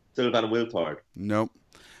 Sylvain Wiltord. No.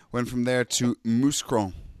 Went from there to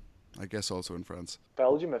Mouscron. I guess also in France.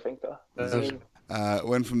 Belgium, I think, though.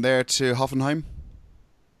 Went from there to Hoffenheim.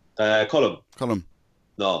 Colm. Colm.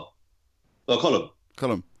 No, Colm.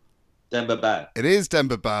 Colm. Demba Ba. It is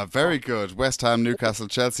Demba Ba. Very good. West Ham, Newcastle,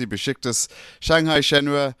 Chelsea, Besiktas, Shanghai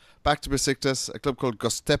Shenhua, back to Besiktas, a club called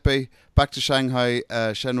Göztepe, back to Shanghai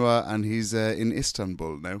Shenhua, and he's in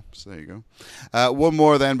Istanbul now. So there you go. One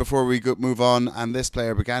more then before we move on, and this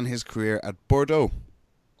player began his career at Bordeaux.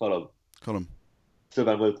 Colm.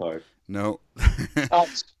 Sylvain Wiltord. No.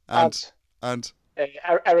 And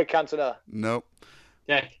Eric Cantona. No.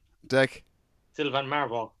 Dec. Sylvain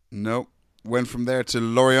Marval. No. Went from there to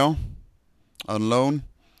Lorient on loan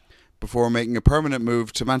before making a permanent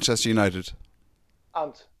move to Manchester United.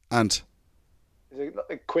 Ant. Is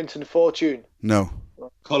it Quinton Fortune? No.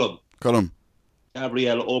 Colm.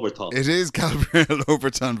 Gabriel Oberton. It is Gabriel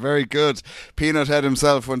Oberton. Very good. Peanut Head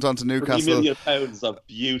himself went on to Newcastle. £3 million of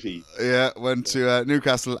beauty. Yeah, went to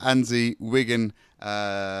Newcastle, Anzi, Wigan,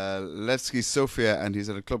 Levski Sofia, and he's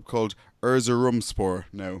at a club called Erzurumspor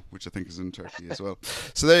now, which I think is in Turkey as well.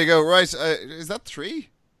 So there you go. Right, is that 3?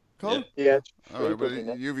 Colm? Yeah. All right, well,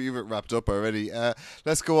 you've it wrapped up already.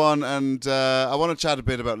 Let's go on, and I want to chat a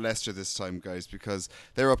bit about Leicester this time, guys, because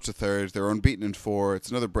they're up to 3rd. They're unbeaten in 4.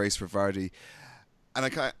 It's another brace for Vardy. And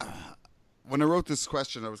when I wrote this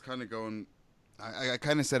question, I was kind of going, I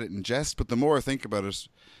kind of said it in jest, but the more I think about it,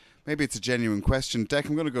 maybe it's a genuine question. Dec,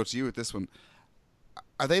 I'm going to go to you with this one.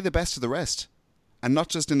 Are they the best of the rest? And not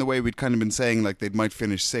just in the way we'd kind of been saying, like they might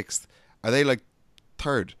finish 6th. Are they like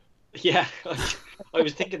 3rd? Yeah, I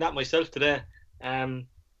was thinking that myself today. I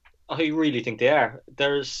really think they are.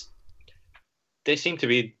 They seem to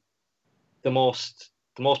be the most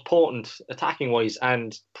potent attacking wise,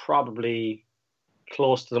 and probably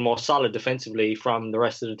close to the most solid defensively from the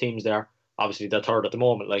rest of the teams there. Obviously, they're 3rd at the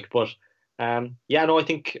moment, I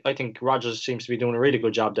think Rodgers seems to be doing a really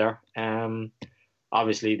good job there.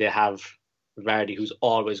 Obviously, they have Vardy, who's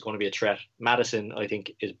always going to be a threat. Maddison, I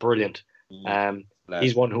think, is brilliant.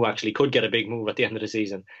 He's one who actually could get a big move at the end of the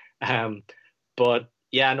season. But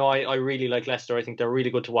I really like Leicester. I think they're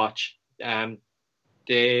really good to watch.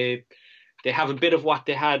 They have a bit of what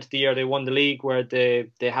they had the year they won the league, where they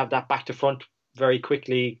have that back to front very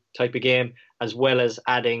quickly type of game, as well as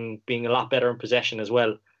being a lot better in possession as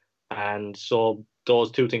well. And so those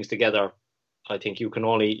two things together, I think you can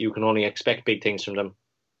only expect big things from them.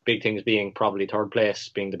 Big things being probably 3rd place,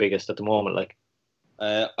 being the biggest at the moment.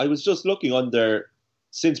 I was just looking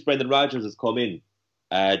since Brendan Rodgers has come in,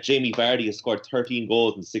 Jamie Vardy has scored 13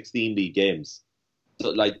 goals in 16 league games.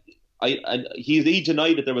 So he's Leeds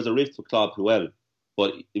United, there was a rift with Klopp as well,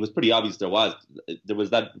 but it was pretty obvious there was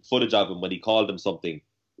that footage of him when he called him something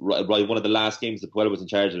right one of the last games that Puel was in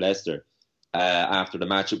charge of Leicester. After the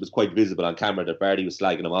match, it was quite visible on camera that Vardy was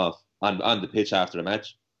slagging him off on the pitch after the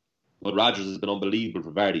match. But Rodgers has been unbelievable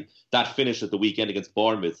for Vardy. That finish at the weekend against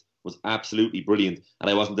Bournemouth was absolutely brilliant, and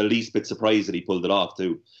I wasn't the least bit surprised that he pulled it off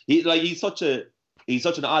too. He's such an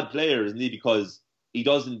odd player, isn't he? Because he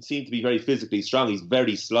doesn't seem to be very physically strong. He's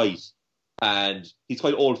very slight, and he's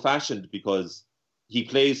quite old-fashioned because he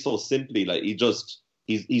plays so simply.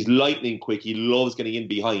 He's lightning quick. He loves getting in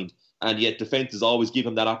behind, and yet defences always give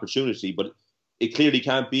him that opportunity. But it clearly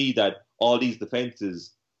can't be that all these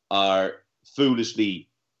defences are foolishly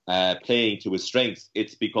playing to his strengths.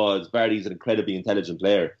 It's because Vardy's an incredibly intelligent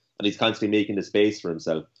player, and he's constantly making the space for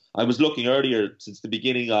himself. I was looking earlier, since the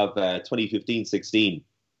beginning of 2015-16,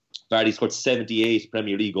 Vardy scored 78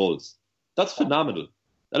 Premier League goals. That's phenomenal.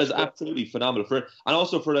 That is absolutely phenomenal.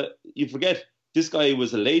 You forget, this guy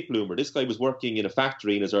was a late bloomer. This guy was working in a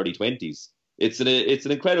factory in his early 20s. It's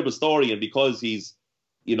an incredible story, and because he's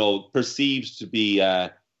perceived to be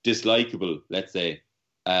dislikable, let's say,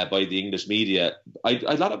 by the English media,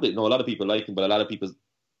 a lot of people like him, but a lot of people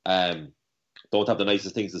don't have the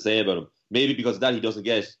nicest things to say about him. Maybe because of that, he doesn't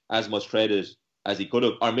get as much credit as he could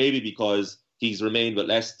have, or maybe because he's remained with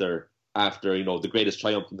Leicester after the greatest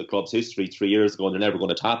triumph in the club's history 3 years ago, and they're never going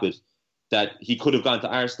to top it. That he could have gone to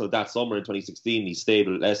Arsenal that summer in 2016. He stayed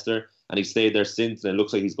with Leicester, and he stayed there since, and it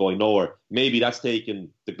looks like he's going nowhere. Maybe that's taken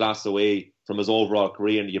the glass away from his overall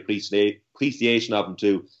career and the appreciation of him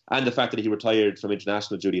too, and the fact that he retired from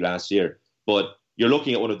international duty last year. But you're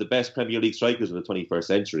looking at one of the best Premier League strikers of the 21st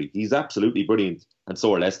century. He's absolutely brilliant, and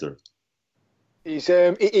so are Leicester.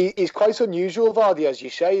 He's quite unusual, Vardy, as you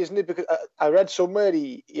say, isn't he? Because I read somewhere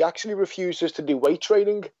he actually refuses to do weight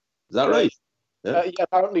training. Is that right? Yeah,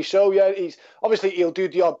 apparently so. Yeah, he'll do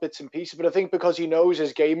the odd bits and pieces, but I think because he knows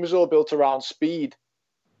his game is all built around speed,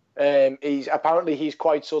 he's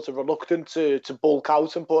quite sort of reluctant to bulk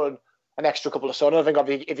out and put an extra couple of stone. I think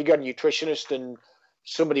if you got a nutritionist and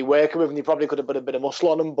somebody working with him, he probably could have put a bit of muscle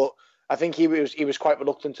on him. But I think he was quite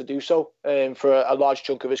reluctant to do so for a large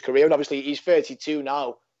chunk of his career. And obviously he's 32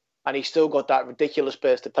 now, and he's still got that ridiculous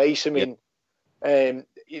burst of pace. I mean, as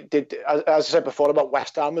I said before about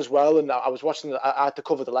West Ham as well, and I was watching. I had to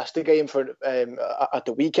cover the Leicester game for at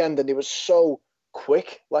the weekend, and they were so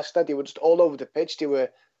quick. Leicester, they were just all over the pitch. They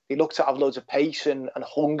looked to have loads of pace and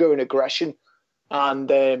hunger and aggression, and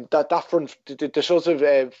that front, the sort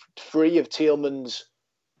of three of Tielemans,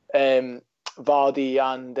 Vardy,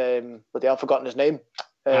 and but I've forgotten his name.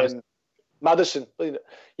 Maddison.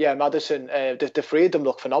 Yeah, Maddison. The three of them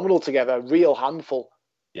look phenomenal together. A real handful.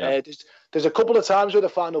 Yeah. There's a couple of times where the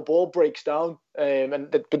final ball breaks down,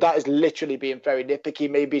 but that is literally being very nitpicky.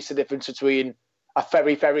 Maybe it's the difference between a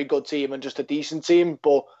very, very good team and just a decent team.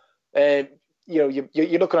 But you're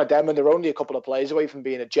looking at them, and they're only a couple of players away from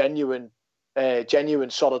being a genuine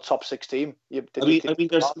solid top 6 team.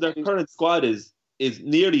 Their current squad is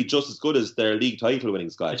nearly just as good as their league title winning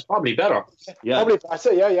squad. It's probably better. Yeah, probably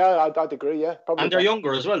better. Yeah, I'd agree. Yeah, probably. And they're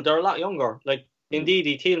younger as well. They're a lot younger. Like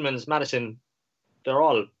Ndidi, Tielemans, Maddison, they're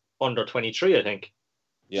all under 23, I think.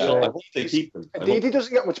 Yeah, so, I hope they keep them. Ndidi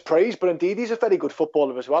doesn't get much praise, but Ndidi's a very good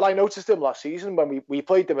footballer as well. I noticed him last season when we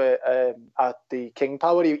played them at the King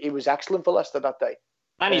Power. He was excellent for Leicester that day.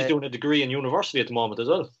 And he's doing a degree in university at the moment as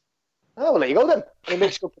well. Oh, well, there you go then. He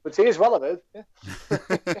makes a cup of tea as well, I've heard. Yeah.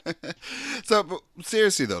 So, but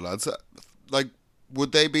seriously though, lads, like,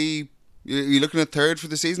 would they be? You're looking at third for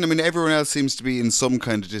the season. I mean, everyone else seems to be in some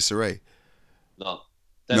kind of disarray. No,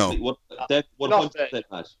 definitely. No. 100%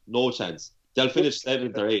 match. No chance. They'll finish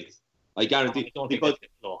 7th or 8th. I guarantee. I don't think they'll be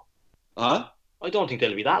that low. Huh? I don't think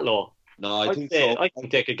they'll be that low. No, I think so. I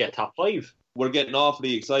think they could get top 5. We're getting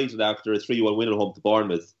awfully excited after a 3-1 win at home to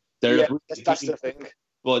Bournemouth. That's the thing.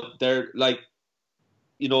 But they're like,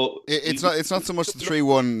 it's not so much the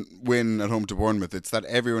 3-1 win at home to Bournemouth. It's that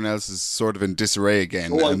everyone else is sort of in disarray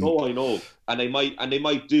again. Oh, I know, and they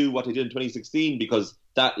might do what they did in 2016 because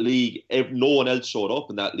that league, no one else showed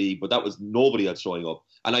up in that league, but that was nobody else showing up.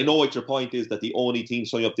 And I know what your point is, that the only team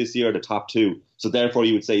showing up this year are the top 2. So therefore,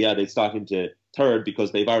 you would say, yeah, they'd start into third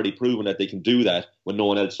because they've already proven that they can do that when no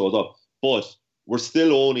one else shows up. But we're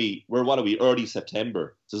early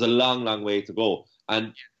September. So there's a long, long way to go.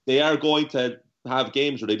 And they are going to have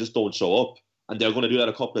games where they just don't show up, and they're going to do that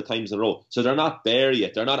a couple of times in a row. So they're not there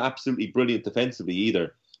yet. They're not absolutely brilliant defensively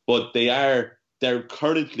either, but they're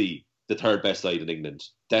currently the third best side in England,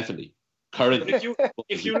 definitely. Currently,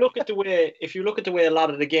 if you look at the way a lot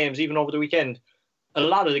of the games, even over the weekend, a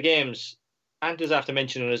lot of the games, Anta's after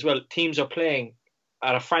mentioning as well, teams are playing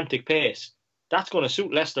at a frantic pace. That's going to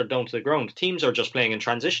suit Leicester down to the ground. Teams are just playing in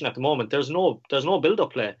transition at the moment. There's no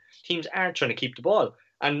build-up play. Teams aren't trying to keep the ball.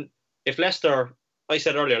 And if Leicester, I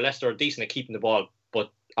said earlier, Leicester are decent at keeping the ball, but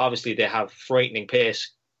obviously they have frightening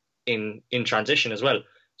pace in transition as well.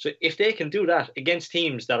 So if they can do that against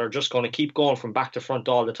teams that are just going to keep going from back to front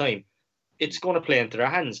all the time, it's going to play into their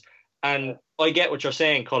hands. And I get what you're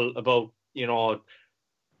saying, Col, about,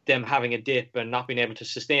 them having a dip and not being able to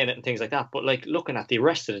sustain it and things like that. But like looking at the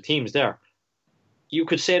rest of the teams there, you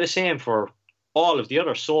could say the same for all of the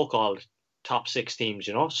other so-called top 6 teams,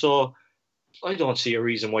 So I don't see a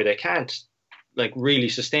reason why they can't like really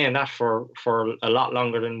sustain that for a lot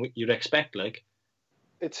longer than you'd expect. Like,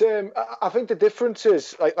 it's I think the difference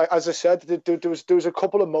is like as I said, there was a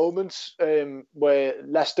couple of moments where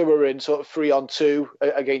Leicester were in sort of 3-on-2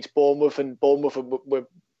 against Bournemouth, and Bournemouth were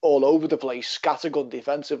all over the place, scattergun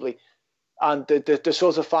defensively, and the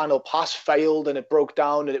sort of final pass failed and it broke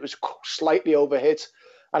down and it was slightly overhit.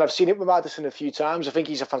 And I've seen it with Maddison a few times. I think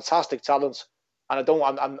he's a fantastic talent. And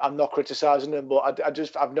I'm not criticising him, but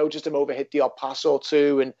I've noticed him overhit the odd pass or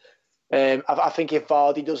two, and I think if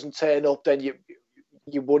Vardy doesn't turn up, then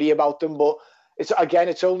you worry about them. But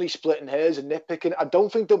it's only splitting hairs and nitpicking. I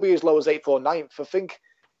don't think they'll be as low as 8th or 9th. I think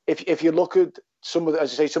if you look at some of the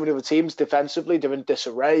other teams defensively, they're in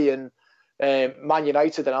disarray, and Man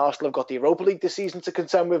United and Arsenal have got the Europa League this season to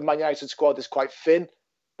contend with. Man United's squad is quite thin.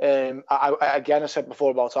 I said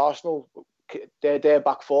before about Arsenal. Their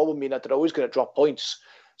back four will mean that they're always going to drop points.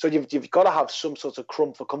 So you've got to have some sort of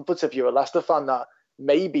crumb for comfort if you're a Leicester fan, that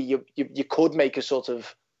maybe you could make a sort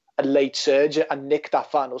of a late surge and nick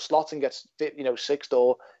that final slot and get 6th,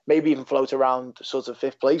 or maybe even float around sort of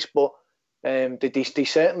 5th place. But they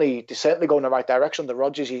certainly go in the right direction. The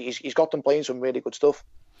Rodgers, he's got them playing some really good stuff.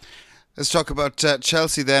 Let's talk about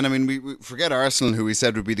Chelsea then. I mean, we forget Arsenal, who we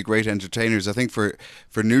said would be the great entertainers. I think for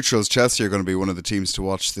neutrals, Chelsea are going to be one of the teams to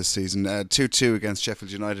watch this season. 2-2 against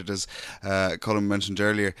Sheffield United, as Colm mentioned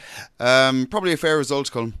earlier. Probably a fair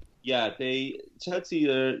result, Colm. Yeah, Chelsea,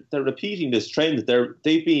 they're repeating this trend.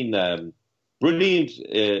 They've been brilliant,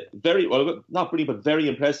 very well, not brilliant, but very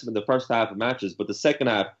impressive in the first half of matches. But the second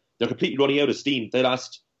half, they're completely running out of steam. I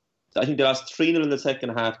think they lost 3-0 in the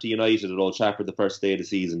second half to United at Old Trafford the first day of the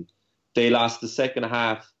season. They lost the second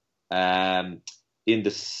half in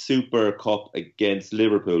the Super Cup against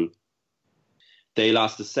Liverpool. They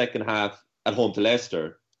lost the second half at home to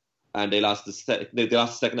Leicester, and they lost the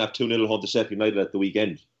second half 2-0 at home to Sheffield United at the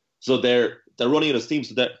weekend. So they're running out of steam.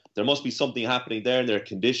 So there must be something happening there in their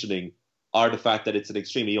conditioning, or the fact that it's an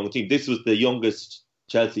extremely young team. This was the youngest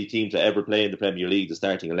Chelsea team to ever play in the Premier League, the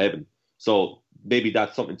starting 11. So maybe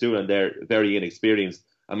that's something too, and they're very inexperienced.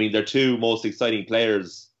 I mean, their two most exciting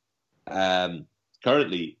players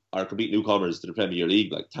currently are complete newcomers to the Premier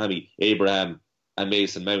League, like Tammy Abraham and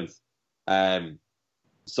Mason Mount.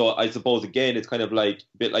 So I suppose, again, it's kind of like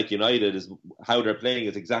a bit like United, is how they're playing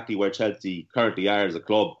is exactly where Chelsea currently are as a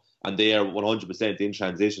club, and they are 100% in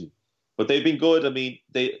transition. But they've been good. I mean,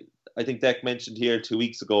 I think Dec mentioned here 2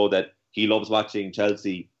 weeks ago that he loves watching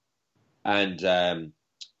Chelsea, and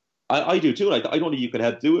I do too. Like, I don't think you can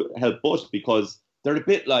help but, because they're a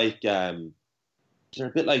bit like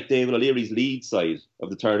David O'Leary's Leeds side of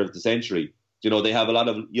the turn of the century. You know, they have a lot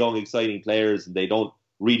of young, exciting players, and they don't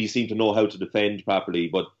really seem to know how to defend properly.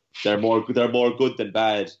 But they're more good than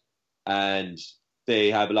bad, and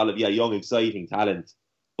they have a lot of young, exciting talent.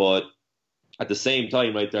 But at the same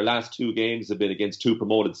time, right, their last two games have been against two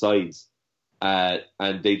promoted sides,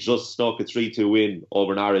 and they just snuck a 3-2 win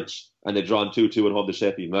over Norwich, and they've drawn 2-2 at home to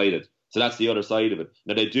Sheffield United. So that's the other side of it.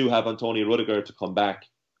 Now, they do have Antonio Rudiger to come back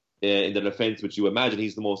in the defence, which you imagine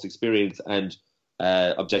he's the most experienced and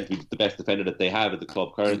objectively the best defender that they have at the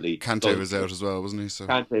club currently. Kante was out as well, wasn't he? So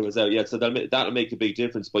Kante was out, yeah. So that'll make a big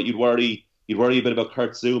difference. But you'd worry a bit about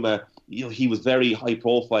Kurt Zouma. You know, he was very high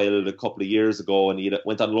profile a couple of years ago, and he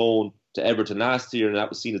went on loan to Everton last year, and that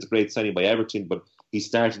was seen as a great signing by Everton. But he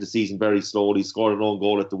started the season very slowly. Scored an own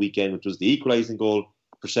goal at the weekend, which was the equalising goal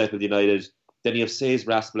for Sheffield United. Then you have Cesc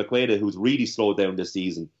Azpilicueta, who's really slowed down this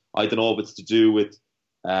season. I don't know if it's to do with,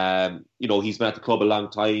 he's been at the club a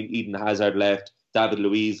long time. Eden Hazard left, David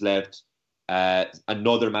Luiz left,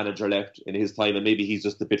 another manager left in his time, and maybe he's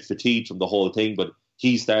just a bit fatigued from the whole thing. But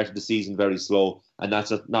he started the season very slow, and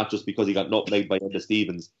that's not just because he got nutmegged by Enda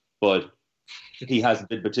Stevens, but he hasn't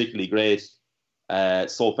been particularly great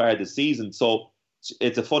so far this season. So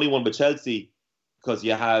it's a funny one with Chelsea, because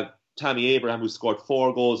you have Tammy Abraham, who scored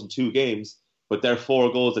 4 goals in 2 games, but they're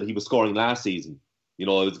 4 goals that he was scoring last season. You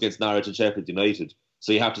know, it was against Norwich and Sheffield United.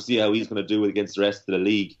 So you have to see how he's going to do it against the rest of the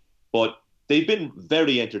league. But they've been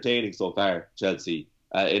very entertaining so far, Chelsea,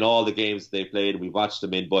 in all the games they've played. We've watched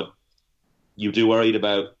them in, but you do worry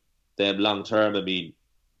about them long term. I mean,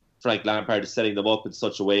 Frank Lampard is setting them up in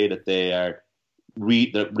such a way that they're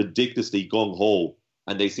ridiculously gung-ho,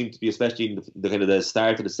 and they seem to be, especially in the kind of the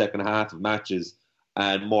start of the second half of matches,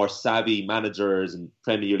 and more savvy managers and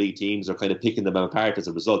Premier League teams are kind of picking them apart as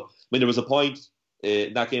a result. I mean, there was a point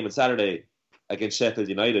in that game on Saturday against Sheffield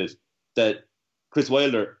United that Chris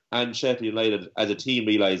Wilder and Sheffield United as a team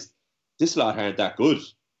realised this lot aren't that good.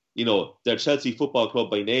 You know, they're Chelsea Football Club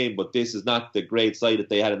by name, but this is not the great side that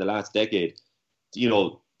they had in the last decade. You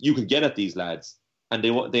know, you can get at these lads. And they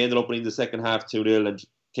ended up winning the second half 2-0 and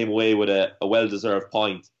came away with a well-deserved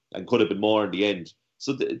point, and could have been more in the end.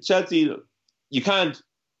 So Chelsea, you can't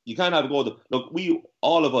have a go. Look,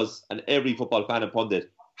 all of us, and every football fan and pundit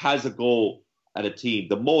has a go at a team.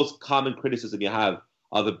 The most common criticism you have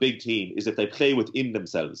of a big team is if they play within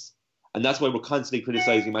themselves. And that's why we're constantly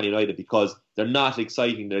criticising Man United, because they're not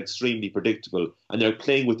exciting, they're extremely predictable, and they're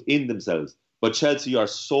playing within themselves. But Chelsea are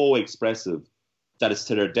so expressive that it's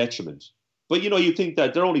to their detriment. But, you know, you think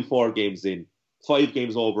that they're only 4 games in, 5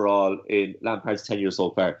 games overall in Lampard's tenure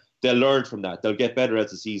so far. They'll learn from that. They'll get better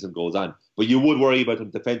as the season goes on. But you would worry about them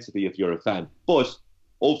defensively if you're a fan. But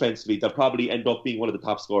offensively, they'll probably end up being one of the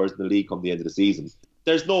top scorers in the league come the end of the season.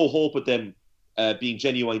 There's no hope of them being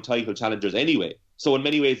genuine title challengers anyway. So in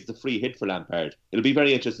many ways, it's a free hit for Lampard. It'll be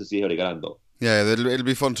very interesting to see how they get on, though. Yeah, it'll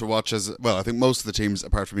be fun to watch as well. I think most of the teams,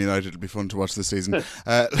 apart from United, it'll be fun to watch this season.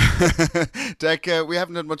 Dec, we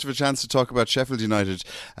haven't had much of a chance to talk about Sheffield United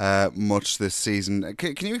much this season.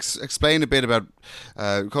 Can you explain a bit about,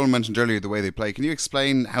 Colin mentioned earlier the way they play. Can you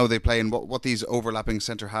explain how they play and what these overlapping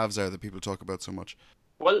centre halves are that people talk about so much?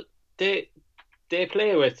 Well, they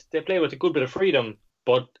play with a good bit of freedom,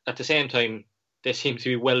 but at the same time, they seem to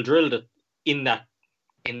be well drilled in that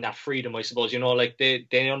freedom, I suppose. You know, like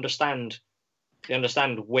they understand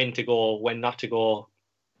when to go, when not to go,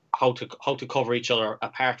 how to cover each other,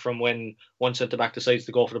 apart from when one centre back decides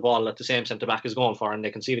to go for the ball that the same centre back is going for, and they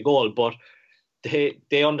can see the goal. But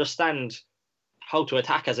they understand how to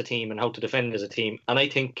attack as a team and how to defend as a team. And I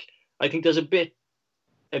think I think there's a bit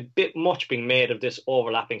much being made of this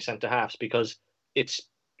overlapping centre halves, because it's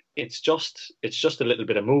just a little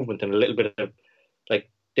bit of movement and a little bit of, like,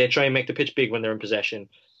 they try and make the pitch big when they're in possession,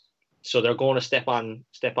 so they're going to step on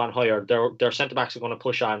higher. Their centre backs are going to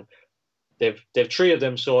push on. They've three of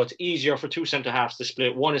them, so it's easier for two centre halves to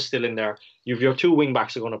split. One is still in there. You've your two wing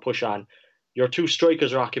backs are going to push on. Your two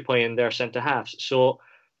strikers are occupying their centre halves. So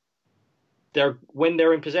when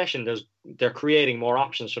they're in possession, they're creating more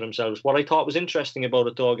options for themselves. What I thought was interesting about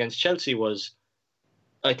it though against Chelsea was,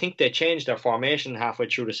 I think they changed their formation halfway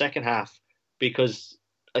through the second half, because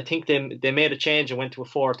I think they made a change and went to a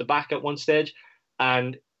 4 at the back at one stage,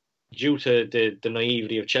 and due to the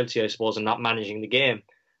naivety of Chelsea, I suppose, and not managing the game.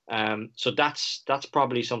 So that's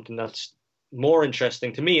probably something that's more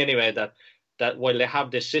interesting to me anyway, that while they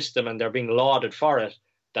have this system and they're being lauded for it,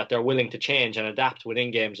 that they're willing to change and adapt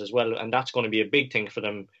within games as well. And that's going to be a big thing for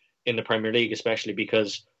them in the Premier League, especially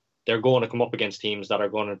because they're going to come up against teams that are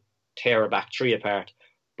going to tear a back three apart.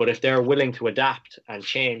 But if they're willing to adapt and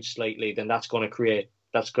change slightly, then it's going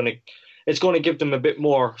to give them a bit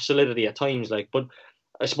more solidity at times. But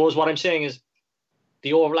I suppose what I'm saying is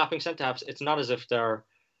the overlapping centre halves, it's not as if they're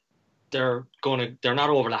not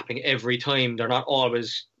overlapping every time. They're not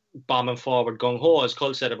always bombing forward gung ho, as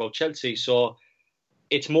Cole said about Chelsea. So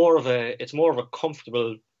it's more of a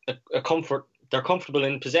comfort. They're comfortable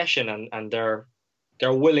in possession, and they're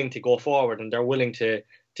willing to go forward, and they're willing to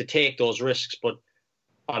take those risks. But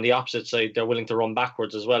on the opposite side, they're willing to run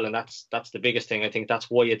backwards as well, and that's the biggest thing. I think that's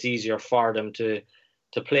why it's easier for them to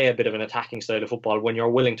play a bit of an attacking style of football. When you're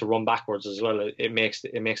willing to run backwards as well, it makes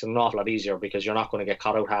it an awful lot easier, because you're not going to get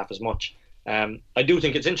caught out half as much. I do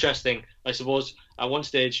think it's interesting. I suppose at one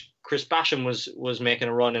stage Chris Basham was making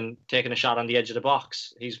a run and taking a shot on the edge of the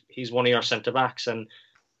box. He's one of your centre backs, and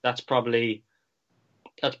that's probably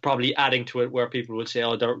adding to it, where people would say,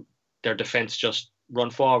 oh, their defence just run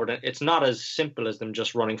forward. It's not as simple as them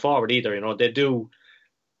just running forward either. They do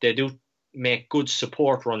make good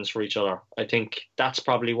support runs for each other. I think that's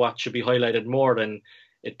probably what should be highlighted more than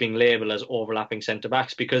it being labelled as overlapping centre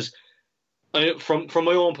backs, because from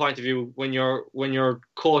my own point of view, when you're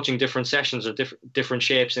coaching different sessions or different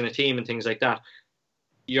shapes in a team and things like that,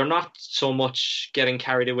 you're not so much getting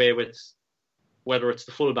carried away with whether it's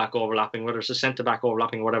the fullback overlapping, whether it's the centre back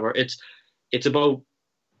overlapping, whatever. It's about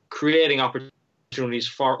creating opportunities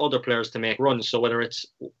for other players to make runs. So whether it's,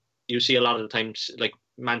 you see a lot of the times, like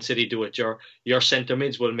Man City do it, your centre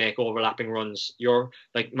mids will make overlapping runs.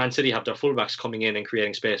 Like Man City have their fullbacks coming in and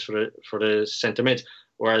creating space for the centre mids,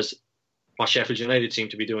 whereas what Sheffield United seem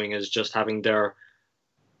to be doing is just having their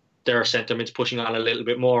centre mids pushing on a little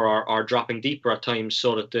bit more, or dropping deeper at times,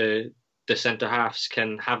 so that the centre halves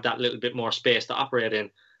can have that little bit more space to operate in.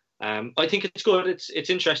 I think it's good. It's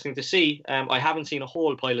interesting to see. I haven't seen a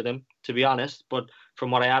whole pile of them, to be honest, but from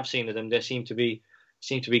what I have seen of them, they seem to be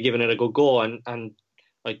giving it a good go. And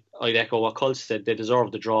I'd echo what Cole said. They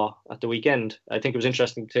deserved the draw at the weekend. I think it was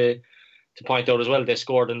interesting to point out as well, they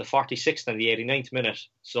scored in the 46th and the 89th minute.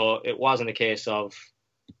 So it wasn't a case of,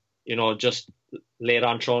 just later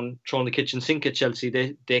on throwing the kitchen sink at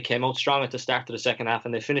Chelsea. They came out strong at the start of the second half,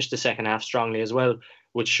 and they finished the second half strongly as well,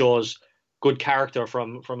 which shows good character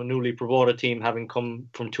from a newly promoted team, having come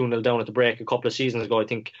from 2-0 down at the break a couple of seasons ago. I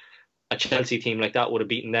think a Chelsea team like that would have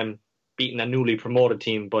beaten a newly promoted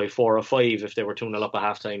team by 4 or 5 if they were 2-0 up at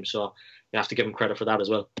half time. So you have to give them credit for that as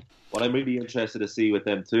well. What I'm really interested to see with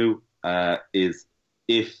them too is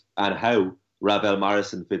if and how Ravel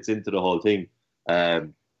Morrison fits into the whole thing. I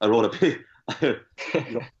wrote a bit.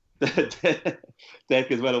 Dec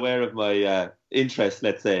is well aware of my interest,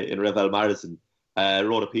 let's say, in Ravel Morrison. I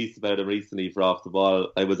wrote a piece about him recently for Off the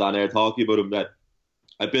Ball. I was on air talking about him, that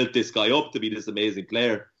I built this guy up to be this amazing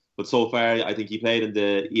player, but so far I think he played in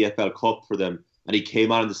the EFL Cup for them, and he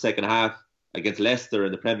came on in the second half against Leicester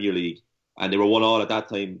in the Premier League, and they were 1-1 at that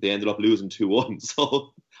time. They ended up losing 2-1,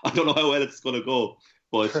 so I don't know how well it's going to go,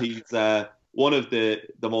 but he's one of the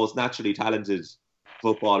most naturally talented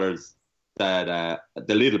footballers that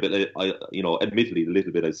the little bit, admittedly the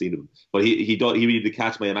little bit I've seen of him, but he really did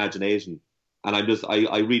catch my imagination. And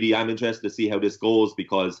I really am interested to see how this goes,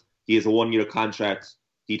 because he has a 1-year contract.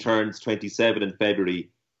 He turns 27 in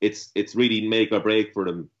February. It's really make or break for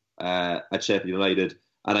him at Sheffield United.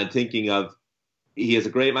 And I'm thinking of, he has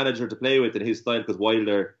a great manager to play with in his style, because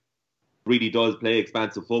Wilder really does play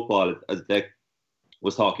expansive football, as Dec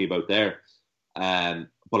was talking about there.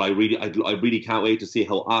 But I really can't wait to see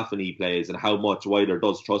how often he plays and how much Wilder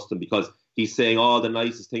does trust him, because he's saying all the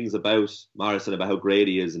nicest things about Morrison, about how great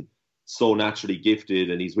he is and so naturally gifted,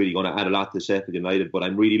 and he's really going to add a lot to Sheffield United. But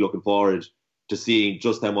I'm really looking forward to seeing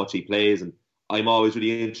just how much he plays, and I'm always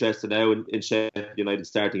really interested now in Sheffield United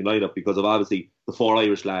starting lineup because of obviously the 4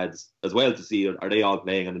 Irish lads as well to see are they all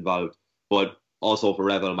playing and involved, but also for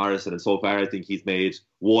Revel Morrison. And so far, I think he's made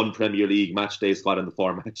 1 Premier League match day squad in the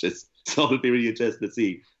 4 matches. So it'll be really interesting to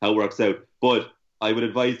see how it works out. But I would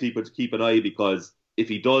advise people to keep an eye because if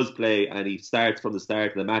he does play and he starts from the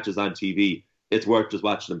start and the match is on TV, it's worth just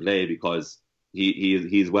watching him play because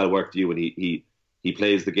he's well worth view and he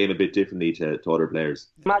plays the game a bit differently to other players.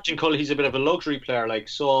 Imagine, Cull, he's a bit of a luxury player,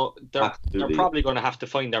 so they're probably going to have to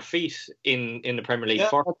find their feet in the Premier League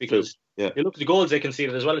first because you look at the goals they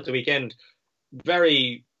conceded as well at the weekend.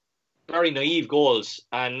 Very, very naive goals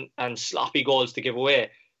and sloppy goals to give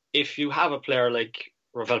away. If you have a player like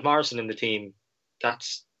Ravel Morrison in the team,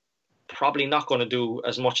 that's probably not going to do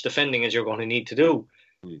as much defending as you're going to need to do.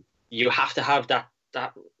 You have to have that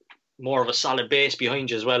more of a solid base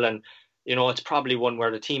behind you as well. And, it's probably one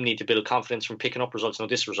where the team need to build confidence from picking up results. Now,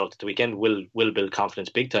 this result at the weekend will build confidence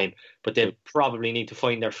big time, but they probably need to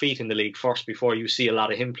find their feet in the league first before you see a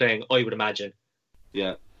lot of him playing, I would imagine.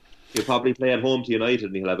 Yeah. He'll probably play at home to United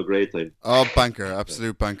and he'll have a great time. Oh, banker,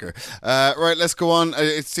 absolute banker. Right, let's go on.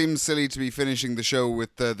 It seems silly to be finishing the show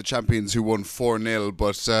with the champions who won 4-0,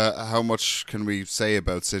 but how much can we say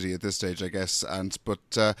about City at this stage, I guess? But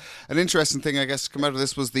an interesting thing, I guess, to come out of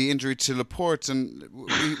this was the injury to Laporte. And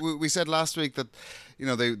we said last week that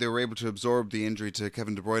they were able to absorb the injury to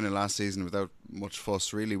Kevin De Bruyne last season without much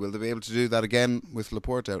fuss, really. Will they be able to do that again with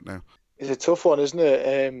Laporte out now? It's a tough one, isn't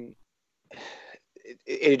it?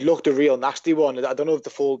 It looked a real nasty one. I don't know if the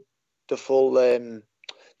full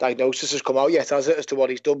diagnosis has come out yet as to what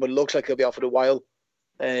he's done, but it looks like he'll be out for a while.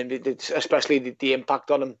 Especially the impact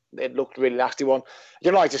on him, it looked a really nasty one. You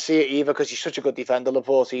don't like to see it either because he's such a good defender,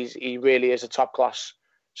 Laporte. He really is a top class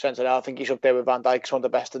centre. I think he's up there with Van Dijk, one of the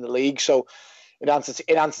best in the league. So, in answer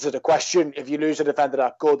to the question, if you lose a defender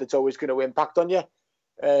that good, it's always going to impact on you.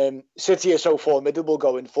 City are so formidable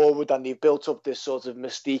going forward, and they've built up this sort of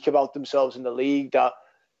mystique about themselves in the league that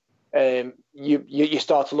you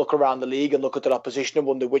start to look around the league and look at their opposition and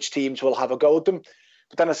wonder which teams will have a go at them.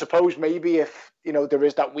 But then I suppose maybe if there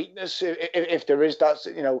is that weakness, if there is that,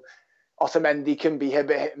 Otamendi can be a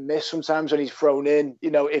bit hit and miss sometimes when he's thrown in.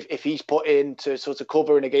 If he's put in to sort of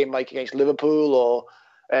cover in a game like against Liverpool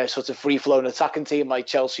or sort of free-flowing attacking team like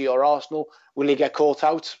Chelsea or Arsenal, will he get caught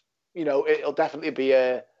out? It'll definitely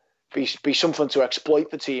be something to exploit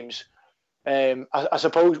for teams. I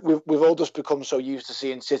suppose we've all just become so used to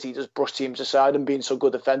seeing City just brush teams aside and being so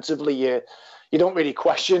good defensively. You don't really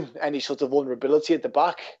question any sort of vulnerability at the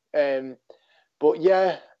back. But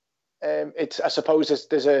yeah, I suppose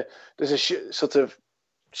there's a sort of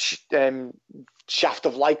shaft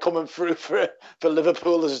of light coming through for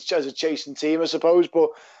Liverpool as a chasing team, I suppose.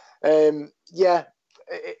 But yeah.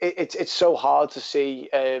 It's so hard to see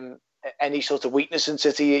any sort of weakness in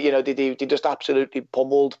City. They just absolutely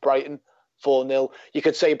pummeled Brighton 4-0. You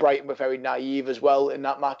could say Brighton were very naive as well in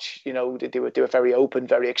that match. They were very open,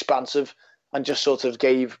 very expansive, and just sort of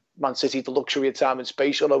gave Man City the luxury of time and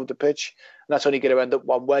space all over the pitch. And that's only going to end up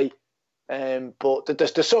one way. But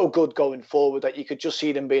they're so good going forward that you could just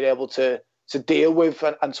see them being able to deal with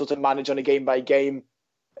and sort of manage on a game by game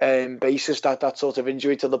basis that sort of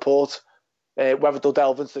injury to Laporte. Whether they'll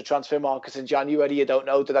delve into the transfer market in January, you don't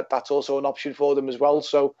know. That's also an option for them as well.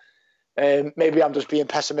 So maybe I'm just being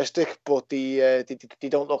pessimistic, but they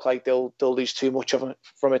don't look like they'll lose too much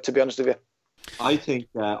from it, to be honest with you.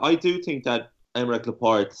 I do think that Aymeric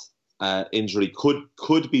Laporte's injury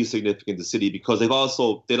could be significant to City because they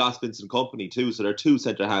lost Vincent Kompany too, so they're 2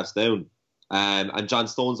 centre halves down. And John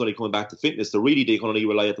Stone's only coming back to fitness, so really they can only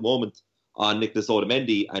rely at the moment on Nicholas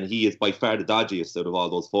Otamendi, and he is by far the dodgiest out of all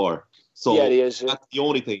those 4. So yeah, he is, that's the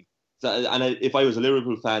only thing. And if I was a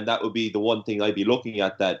Liverpool fan, that would be the one thing I'd be looking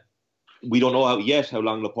at, that we don't know how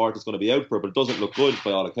long Laporte is going to be out for, but it doesn't look good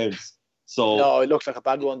by all accounts. So no, it looks like a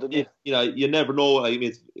bad one, doesn't it? You never know. I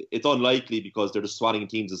mean, it's unlikely because they're just swatting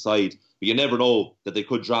teams aside. But you never know that they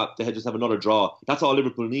could drop. They just have another draw. That's all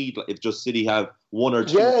Liverpool need. If just City have 1 or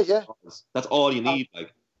 2 draws, that's all you need.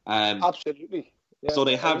 Absolutely. Yeah. So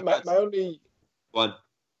they have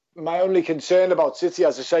my only concern about City,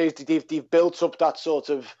 as I say, is they've built up that sort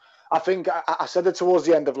of. I think I said it towards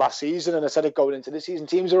the end of last season, and I said it going into this season.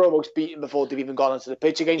 Teams are almost beaten before they've even gone onto the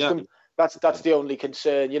pitch against them. That's the only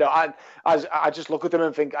concern. I just look at them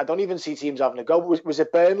and think I don't even see teams having a go. Was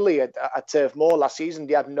it Burnley at Turf Moor last season?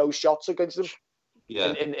 They had no shots against them.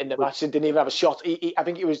 Yeah. In the match, they didn't even have a shot. I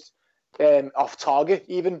think it was off target.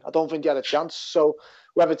 Even I don't think they had a chance. So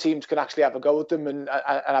whether teams can actually have a go at them and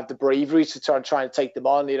have the bravery to try and take them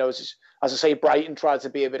on. As I say, Brighton tried to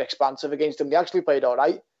be a bit expansive against them. They actually played all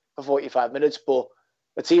right for 45 minutes, but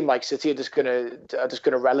a team like City are just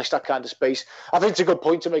gonna relish that kind of space. I think it's a good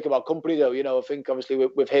point to make about Company, though. I think obviously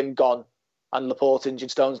with him gone and Laporte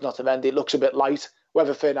injured, Stones not amended, it looks a bit light.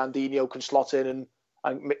 Whether Fernandinho can slot in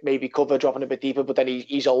and maybe cover dropping a bit deeper, but then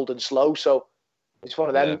he's old and slow, so it's one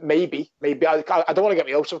of them. Yeah. Maybe. I don't want to get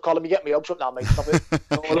me hopes up, Colin. You get me hopes up now, mate. Stop it.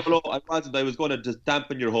 No. I was going to just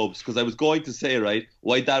dampen your hopes because I was going to say, right,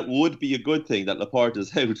 why that would be a good thing that Laporte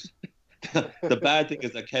is out. The bad thing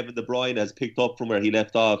is that Kevin De Bruyne has picked up from where he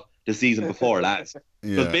left off the season before last.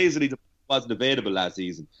 Because basically he wasn't available last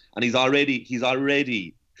season, and he's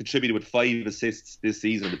already contributed with 5 assists this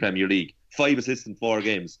season in the Premier League. 5 assists in 4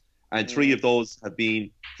 games, and 3 of those have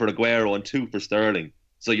been for Aguero and 2 for Sterling.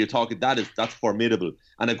 So you're talking that's formidable.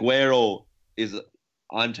 And Aguero is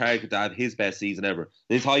on target to have his best season ever.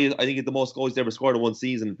 His highest, I think the most goals he's ever scored in one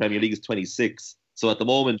season in the Premier League is 26. So at the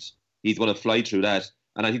moment, he's going to fly through that.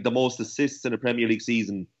 And I think the most assists in a Premier League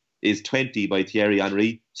season is 20 by Thierry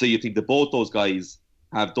Henry. So you think that both those guys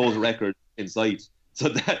have those records in sight.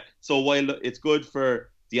 So while it's good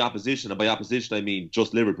for the opposition, and by opposition I mean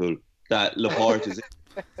just Liverpool, that Laporte is in,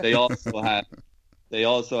 they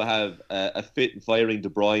also have a fit and firing De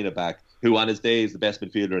Bruyne back, who on his day is the best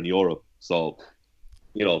midfielder in Europe. So,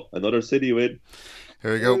 another City win.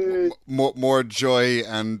 Here we go. More joy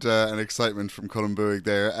and excitement from Colm Boohig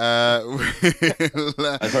there.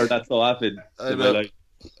 I've heard that so often in my life.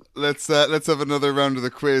 Let's have another round of the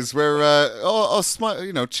quiz where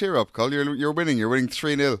smile, cheer up, Col. You're winning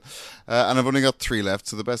 3-0, and I've only got 3 left,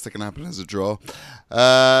 so the best that can happen is a draw.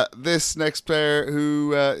 This next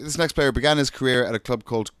player began his career at a club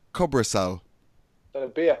called Cobresal.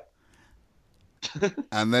 Beer.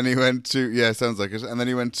 And then he went to sounds like it. And then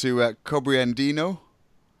he went to Cobriandino.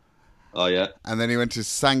 Oh yeah. And then he went to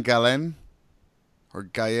San Gallen or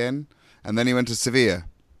Gayen, and then he went to Sevilla.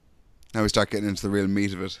 Now we start getting into the real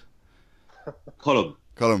meat of it. Colm.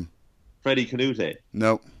 Freddie Canute.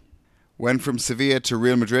 No. Went from Sevilla to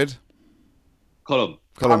Real Madrid. Colm.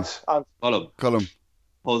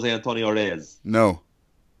 Jose Antonio Reyes. No.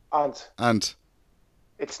 Ant.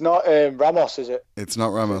 It's not Ramos, is it? It's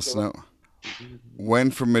not Ramos, no.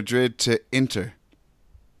 Went from Madrid to Inter.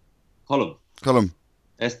 Colm.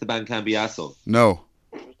 Esteban Cambiaso. No.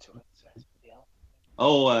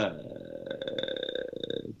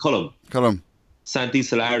 Colm. Santi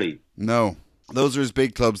Solari. No. Those are his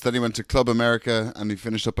big clubs. Then he went to Club America and he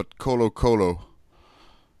finished up at Colo Colo.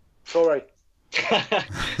 Sorry.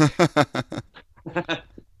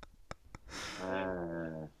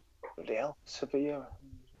 Sevilla.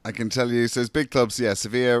 I can tell you, so his big clubs,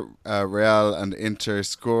 Sevilla, Real and Inter.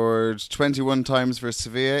 Scored 21 times for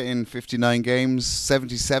Sevilla in 59 games,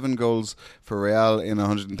 77 goals for Real in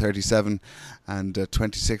 137, and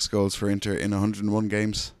 26 goals for Inter in 101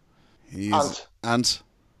 games. Ant.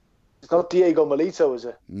 It's not Diego Milito, is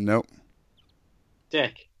it? No.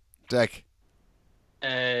 Dec.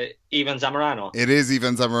 Ivan Zamorano. It is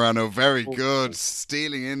Ivan Zamorano. Very good.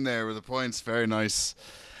 Stealing in there with the points. Very nice.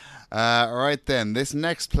 All right then, this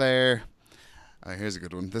next player, here's a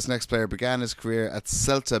good one. This next player began his career at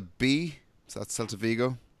Celta B, so that's Celta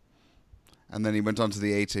Vigo, and then he went on to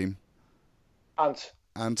the A team.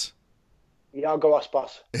 Ant. Iago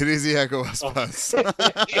Aspas. It is Iago Aspas.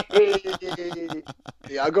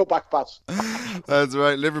 Iago backpass. That's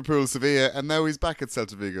right, Liverpool, Sevilla, and now he's back at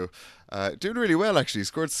Celta Vigo. Doing really well, actually.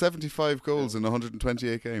 Scored 75 goals in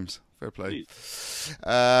 128 games. Fair play.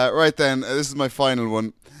 Right then, this is my final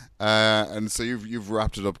one. And so you've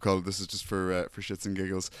wrapped it up, Cole. This is just for shits and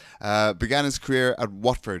giggles. Began his career at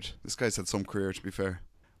Watford. This guy's had some career, to be fair.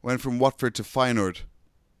 Went from Watford to Feyenoord.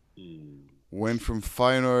 Went from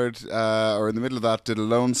Feyenoord, or in the middle of that, did a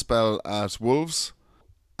loan spell at Wolves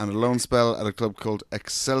and a loan spell at a club called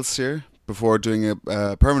Excelsior before doing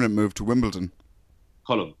a permanent move to Wimbledon.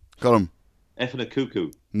 Colm. Effena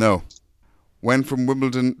Cuckoo. No. Went from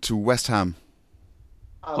Wimbledon to West Ham.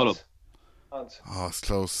 Colm. Oh, it's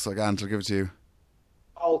close. I'll give it to you.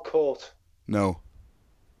 Allcourt. No.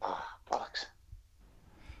 Bollocks.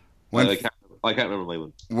 I can't remember my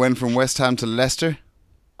one. Went from West Ham to Leicester.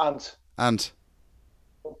 Ant.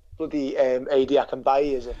 Bloody AD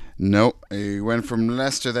Akinbaye, is it? No. He went from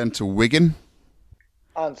Leicester then to Wigan.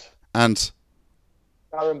 Ant.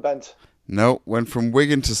 Aaron Bent. No. Went from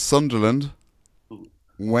Wigan to Sunderland.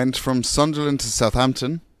 Went from Sunderland to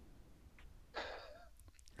Southampton.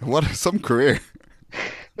 What some career.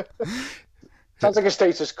 Sounds like a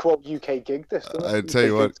status quo UK gig, this, doesn't it? I tell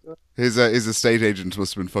you what, his estate agent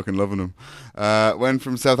must have been fucking loving him. Went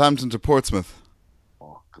from Southampton to Portsmouth.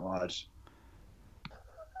 Oh, God.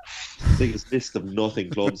 Biggest list of nothing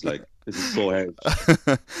clubs, like. This is so hard.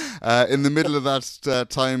 In the middle of that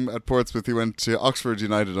time at Portsmouth, he went to Oxford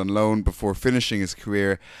United on loan before finishing his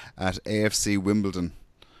career at AFC Wimbledon,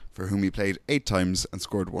 for whom he played 8 times and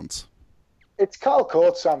scored once. It's Carl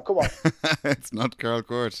Court, Sam. Come on. It's not Carl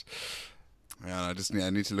Court. Yeah, I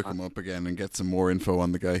need to look him up again and get some more info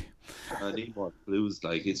on the guy. I need more clues.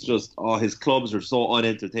 Like, it's just, his clubs are so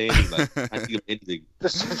unentertaining. Like, I can't think of anything.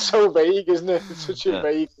 It's so vague, isn't it? It's such a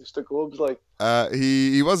vague list of clubs. Like,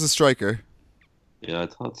 he was a striker. Yeah, I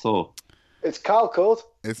thought so. it's Carl Court.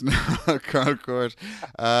 It's not Carl Court.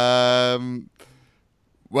 Well,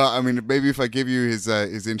 I mean, maybe if I give you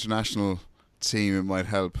his international team, it might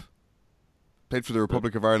help. Played for the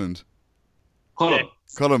Republic of Ireland.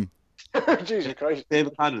 Colm. Jesus Christ.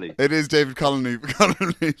 David Connolly. It is David Connolly.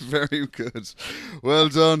 Very good. Well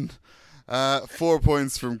done. 4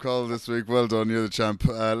 points from Col this week. Well done. You're the champ.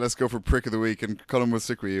 Let's go for prick of the week. And Colm will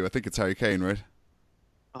stick with you. I think it's Harry Kane, right?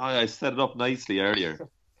 I set it up nicely earlier.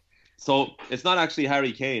 So it's not actually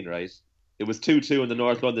Harry Kane, right? It was 2-2 in the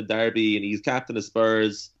North London derby, and he's captain of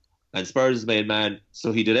Spurs, and Spurs is main man.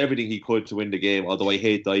 So he did everything he could to win the game, although I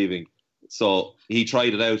hate diving. So he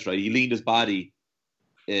tried it out, right? He leaned his body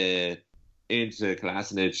into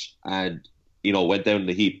Kolasinac and, went down in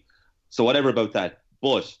the heap. So whatever about that.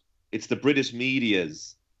 But it's the British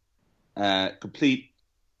media's completely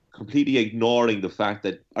ignoring the fact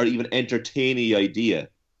that, or even entertaining the idea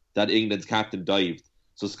that England's captain dived.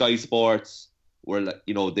 So Sky Sports were,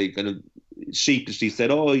 they kind of sheepishly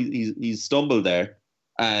said, he's stumbled there.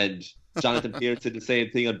 And Jonathan Pearce did the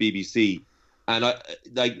same thing on BBC. And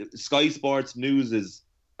Sky Sports News's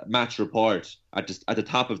match report at the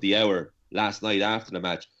top of the hour last night after the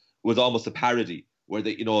match was almost a parody, where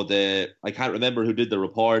I can't remember who did the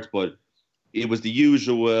report, but it was the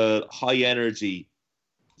usual high energy,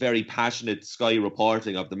 very passionate Sky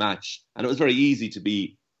reporting of the match, and it was very easy to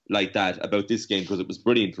be like that about this game because it was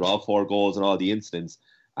brilliant for all 4 goals and all the incidents,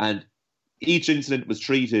 and each incident was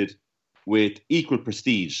treated with equal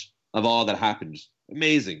prestige of all that happened.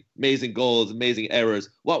 Amazing goals, amazing errors.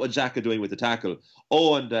 What was Xhaka doing with the tackle?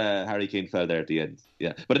 And Harry Kane fell there at the end.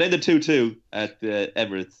 Yeah, but it ended 2-2 at the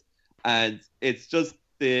Emirates, and it's just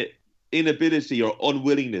the inability or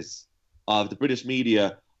unwillingness of the British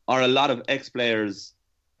media or a lot of ex-players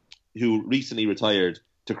who recently retired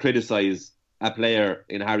to criticise a player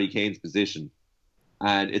in Harry Kane's position,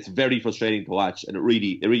 and it's very frustrating to watch, and it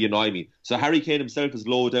really annoyed me. So Harry Kane himself is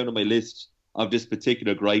low down on my list of this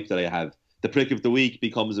particular gripe that I have. The prick of the week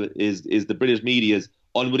is the British media's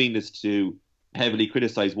unwillingness to heavily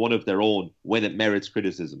criticise one of their own when it merits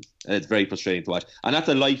criticism, and it's very frustrating to watch. And that's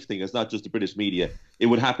a life thing. It's not just the British media. It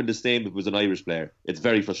would happen the same if it was an Irish player. It's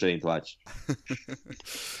very frustrating to watch.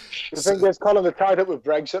 The thing is, Colin, they're tied up with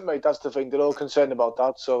Brexit, mate. That's the thing. They're all concerned about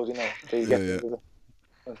that. So you get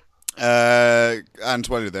and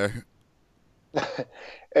while you're there,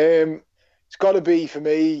 it's got to be for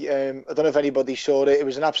me. I don't know if anybody saw it. It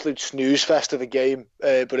was an absolute snooze fest of a game,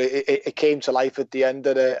 but it came to life at the end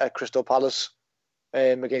at Crystal Palace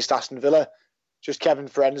against Aston Villa. Just Kevin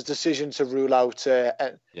Friend's decision to rule out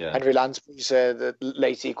Henry Lansbury's the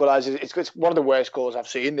late equaliser. It's one of the worst goals I've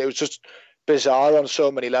seen. It was just bizarre on so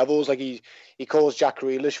many levels. Like he calls Jack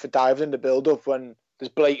Grealish for diving in the build-up when there's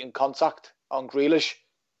blatant contact on Grealish.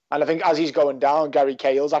 And I think as he's going down, Gary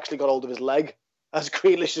Cahill's actually got hold of his leg as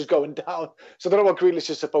Grealish is going down. So I don't know what Grealish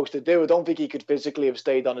is supposed to do. I don't think he could physically have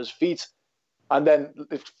stayed on his feet. And then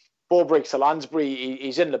if ball breaks to Lansbury,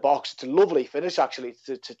 he's in the box. It's a lovely finish, actually,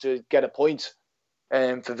 to get a point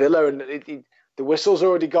for Villa. And the whistle's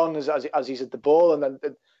already gone as he's at the ball. And then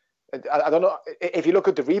I don't know. If you look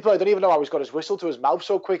at the replay, I don't even know how he's got his whistle to his mouth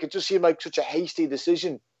so quick. It just seemed like such a hasty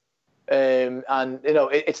decision. And,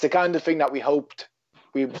 it's the kind of thing that we hoped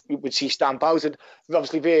we would see stamp out. And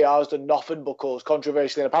obviously VAR has done nothing but cause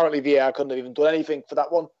controversy, and apparently VAR couldn't have even done anything for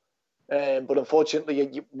that one. But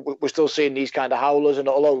unfortunately, we're still seeing these kind of howlers. And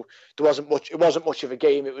although it wasn't much of a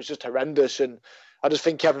game, it was just horrendous. And I just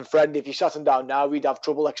think Kevin Friend, if you sat him down now, we'd have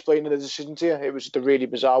trouble explaining the decision to you. It was just a really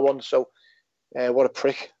bizarre one. So what a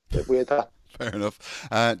prick. Bit weird that. Fair enough.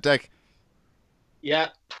 Dec. Yeah,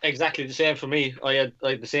 exactly the same for me. I had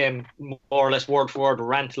the same more or less word for word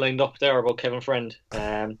rant lined up there about Kevin Friend.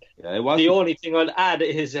 The only thing I'd add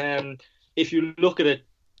is if you look at it,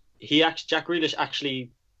 Jack Grealish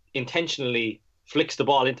actually intentionally flicks the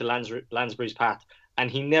ball into Lansbury's path,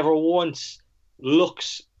 and he never once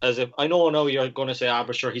looks as if, I know you're going to say,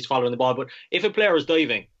 but sure, he's following the ball, but if a player is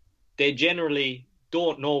diving, they generally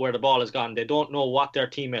don't know where the ball has gone. They don't know what their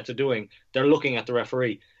teammates are doing. They're looking at the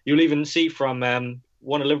referee. You'll even see from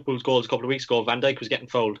one of Liverpool's goals a couple of weeks ago, Van Dijk was getting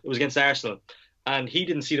fouled. It was against Arsenal. And he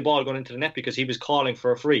didn't see the ball going into the net because he was calling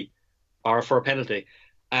for a free. or for a penalty.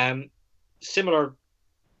 Similar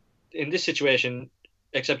in this situation,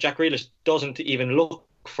 except Jack Grealish doesn't even look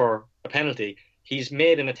for a penalty. He's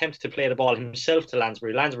made an attempt to play the ball himself to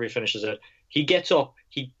Lansbury. Lansbury finishes it. He gets up,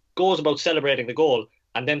 he goes about celebrating the goal,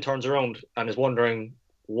 and then turns around and is wondering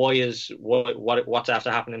what's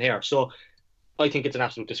after happening here. So I think it's an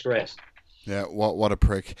absolute disgrace. Yeah, what a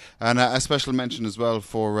prick. And a special mention as well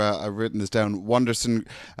for, I've written this down, Wanderson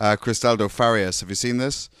Cristaldo Farias. Have you seen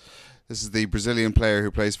this? This is the Brazilian player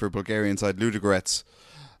who plays for Bulgarian side Ludogorets.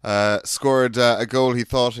 Scored a goal, he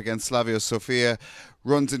thought, against Slavia Sofia,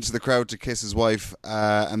 runs into the crowd to kiss his wife,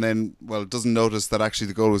 and then, well, doesn't notice that actually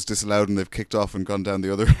the goal was disallowed and they've kicked off and gone down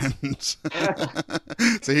the other end.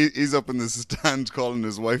 So he's up in the stand calling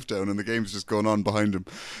his wife down, and the game's just going on behind him.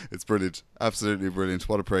 It's brilliant. Absolutely brilliant.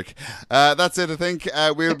 What a prick. That's it, I think.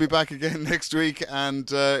 We'll be back again next week, and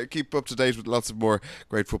keep up to date with lots of more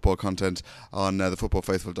great football content on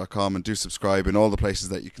thefootballfaithful.com, and do subscribe in all the places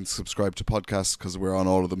that you can subscribe to podcasts, because we're on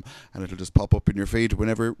all of them, and it'll just pop up in your feed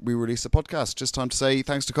whenever we release a podcast. Just time to say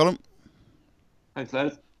thanks to Colm. Thanks,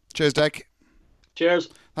 lads. Cheers, Dec. Cheers.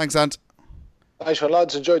 Thanks, Ant. Nice one,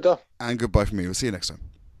 lads. Enjoyed that. And goodbye from me. We'll see you next time.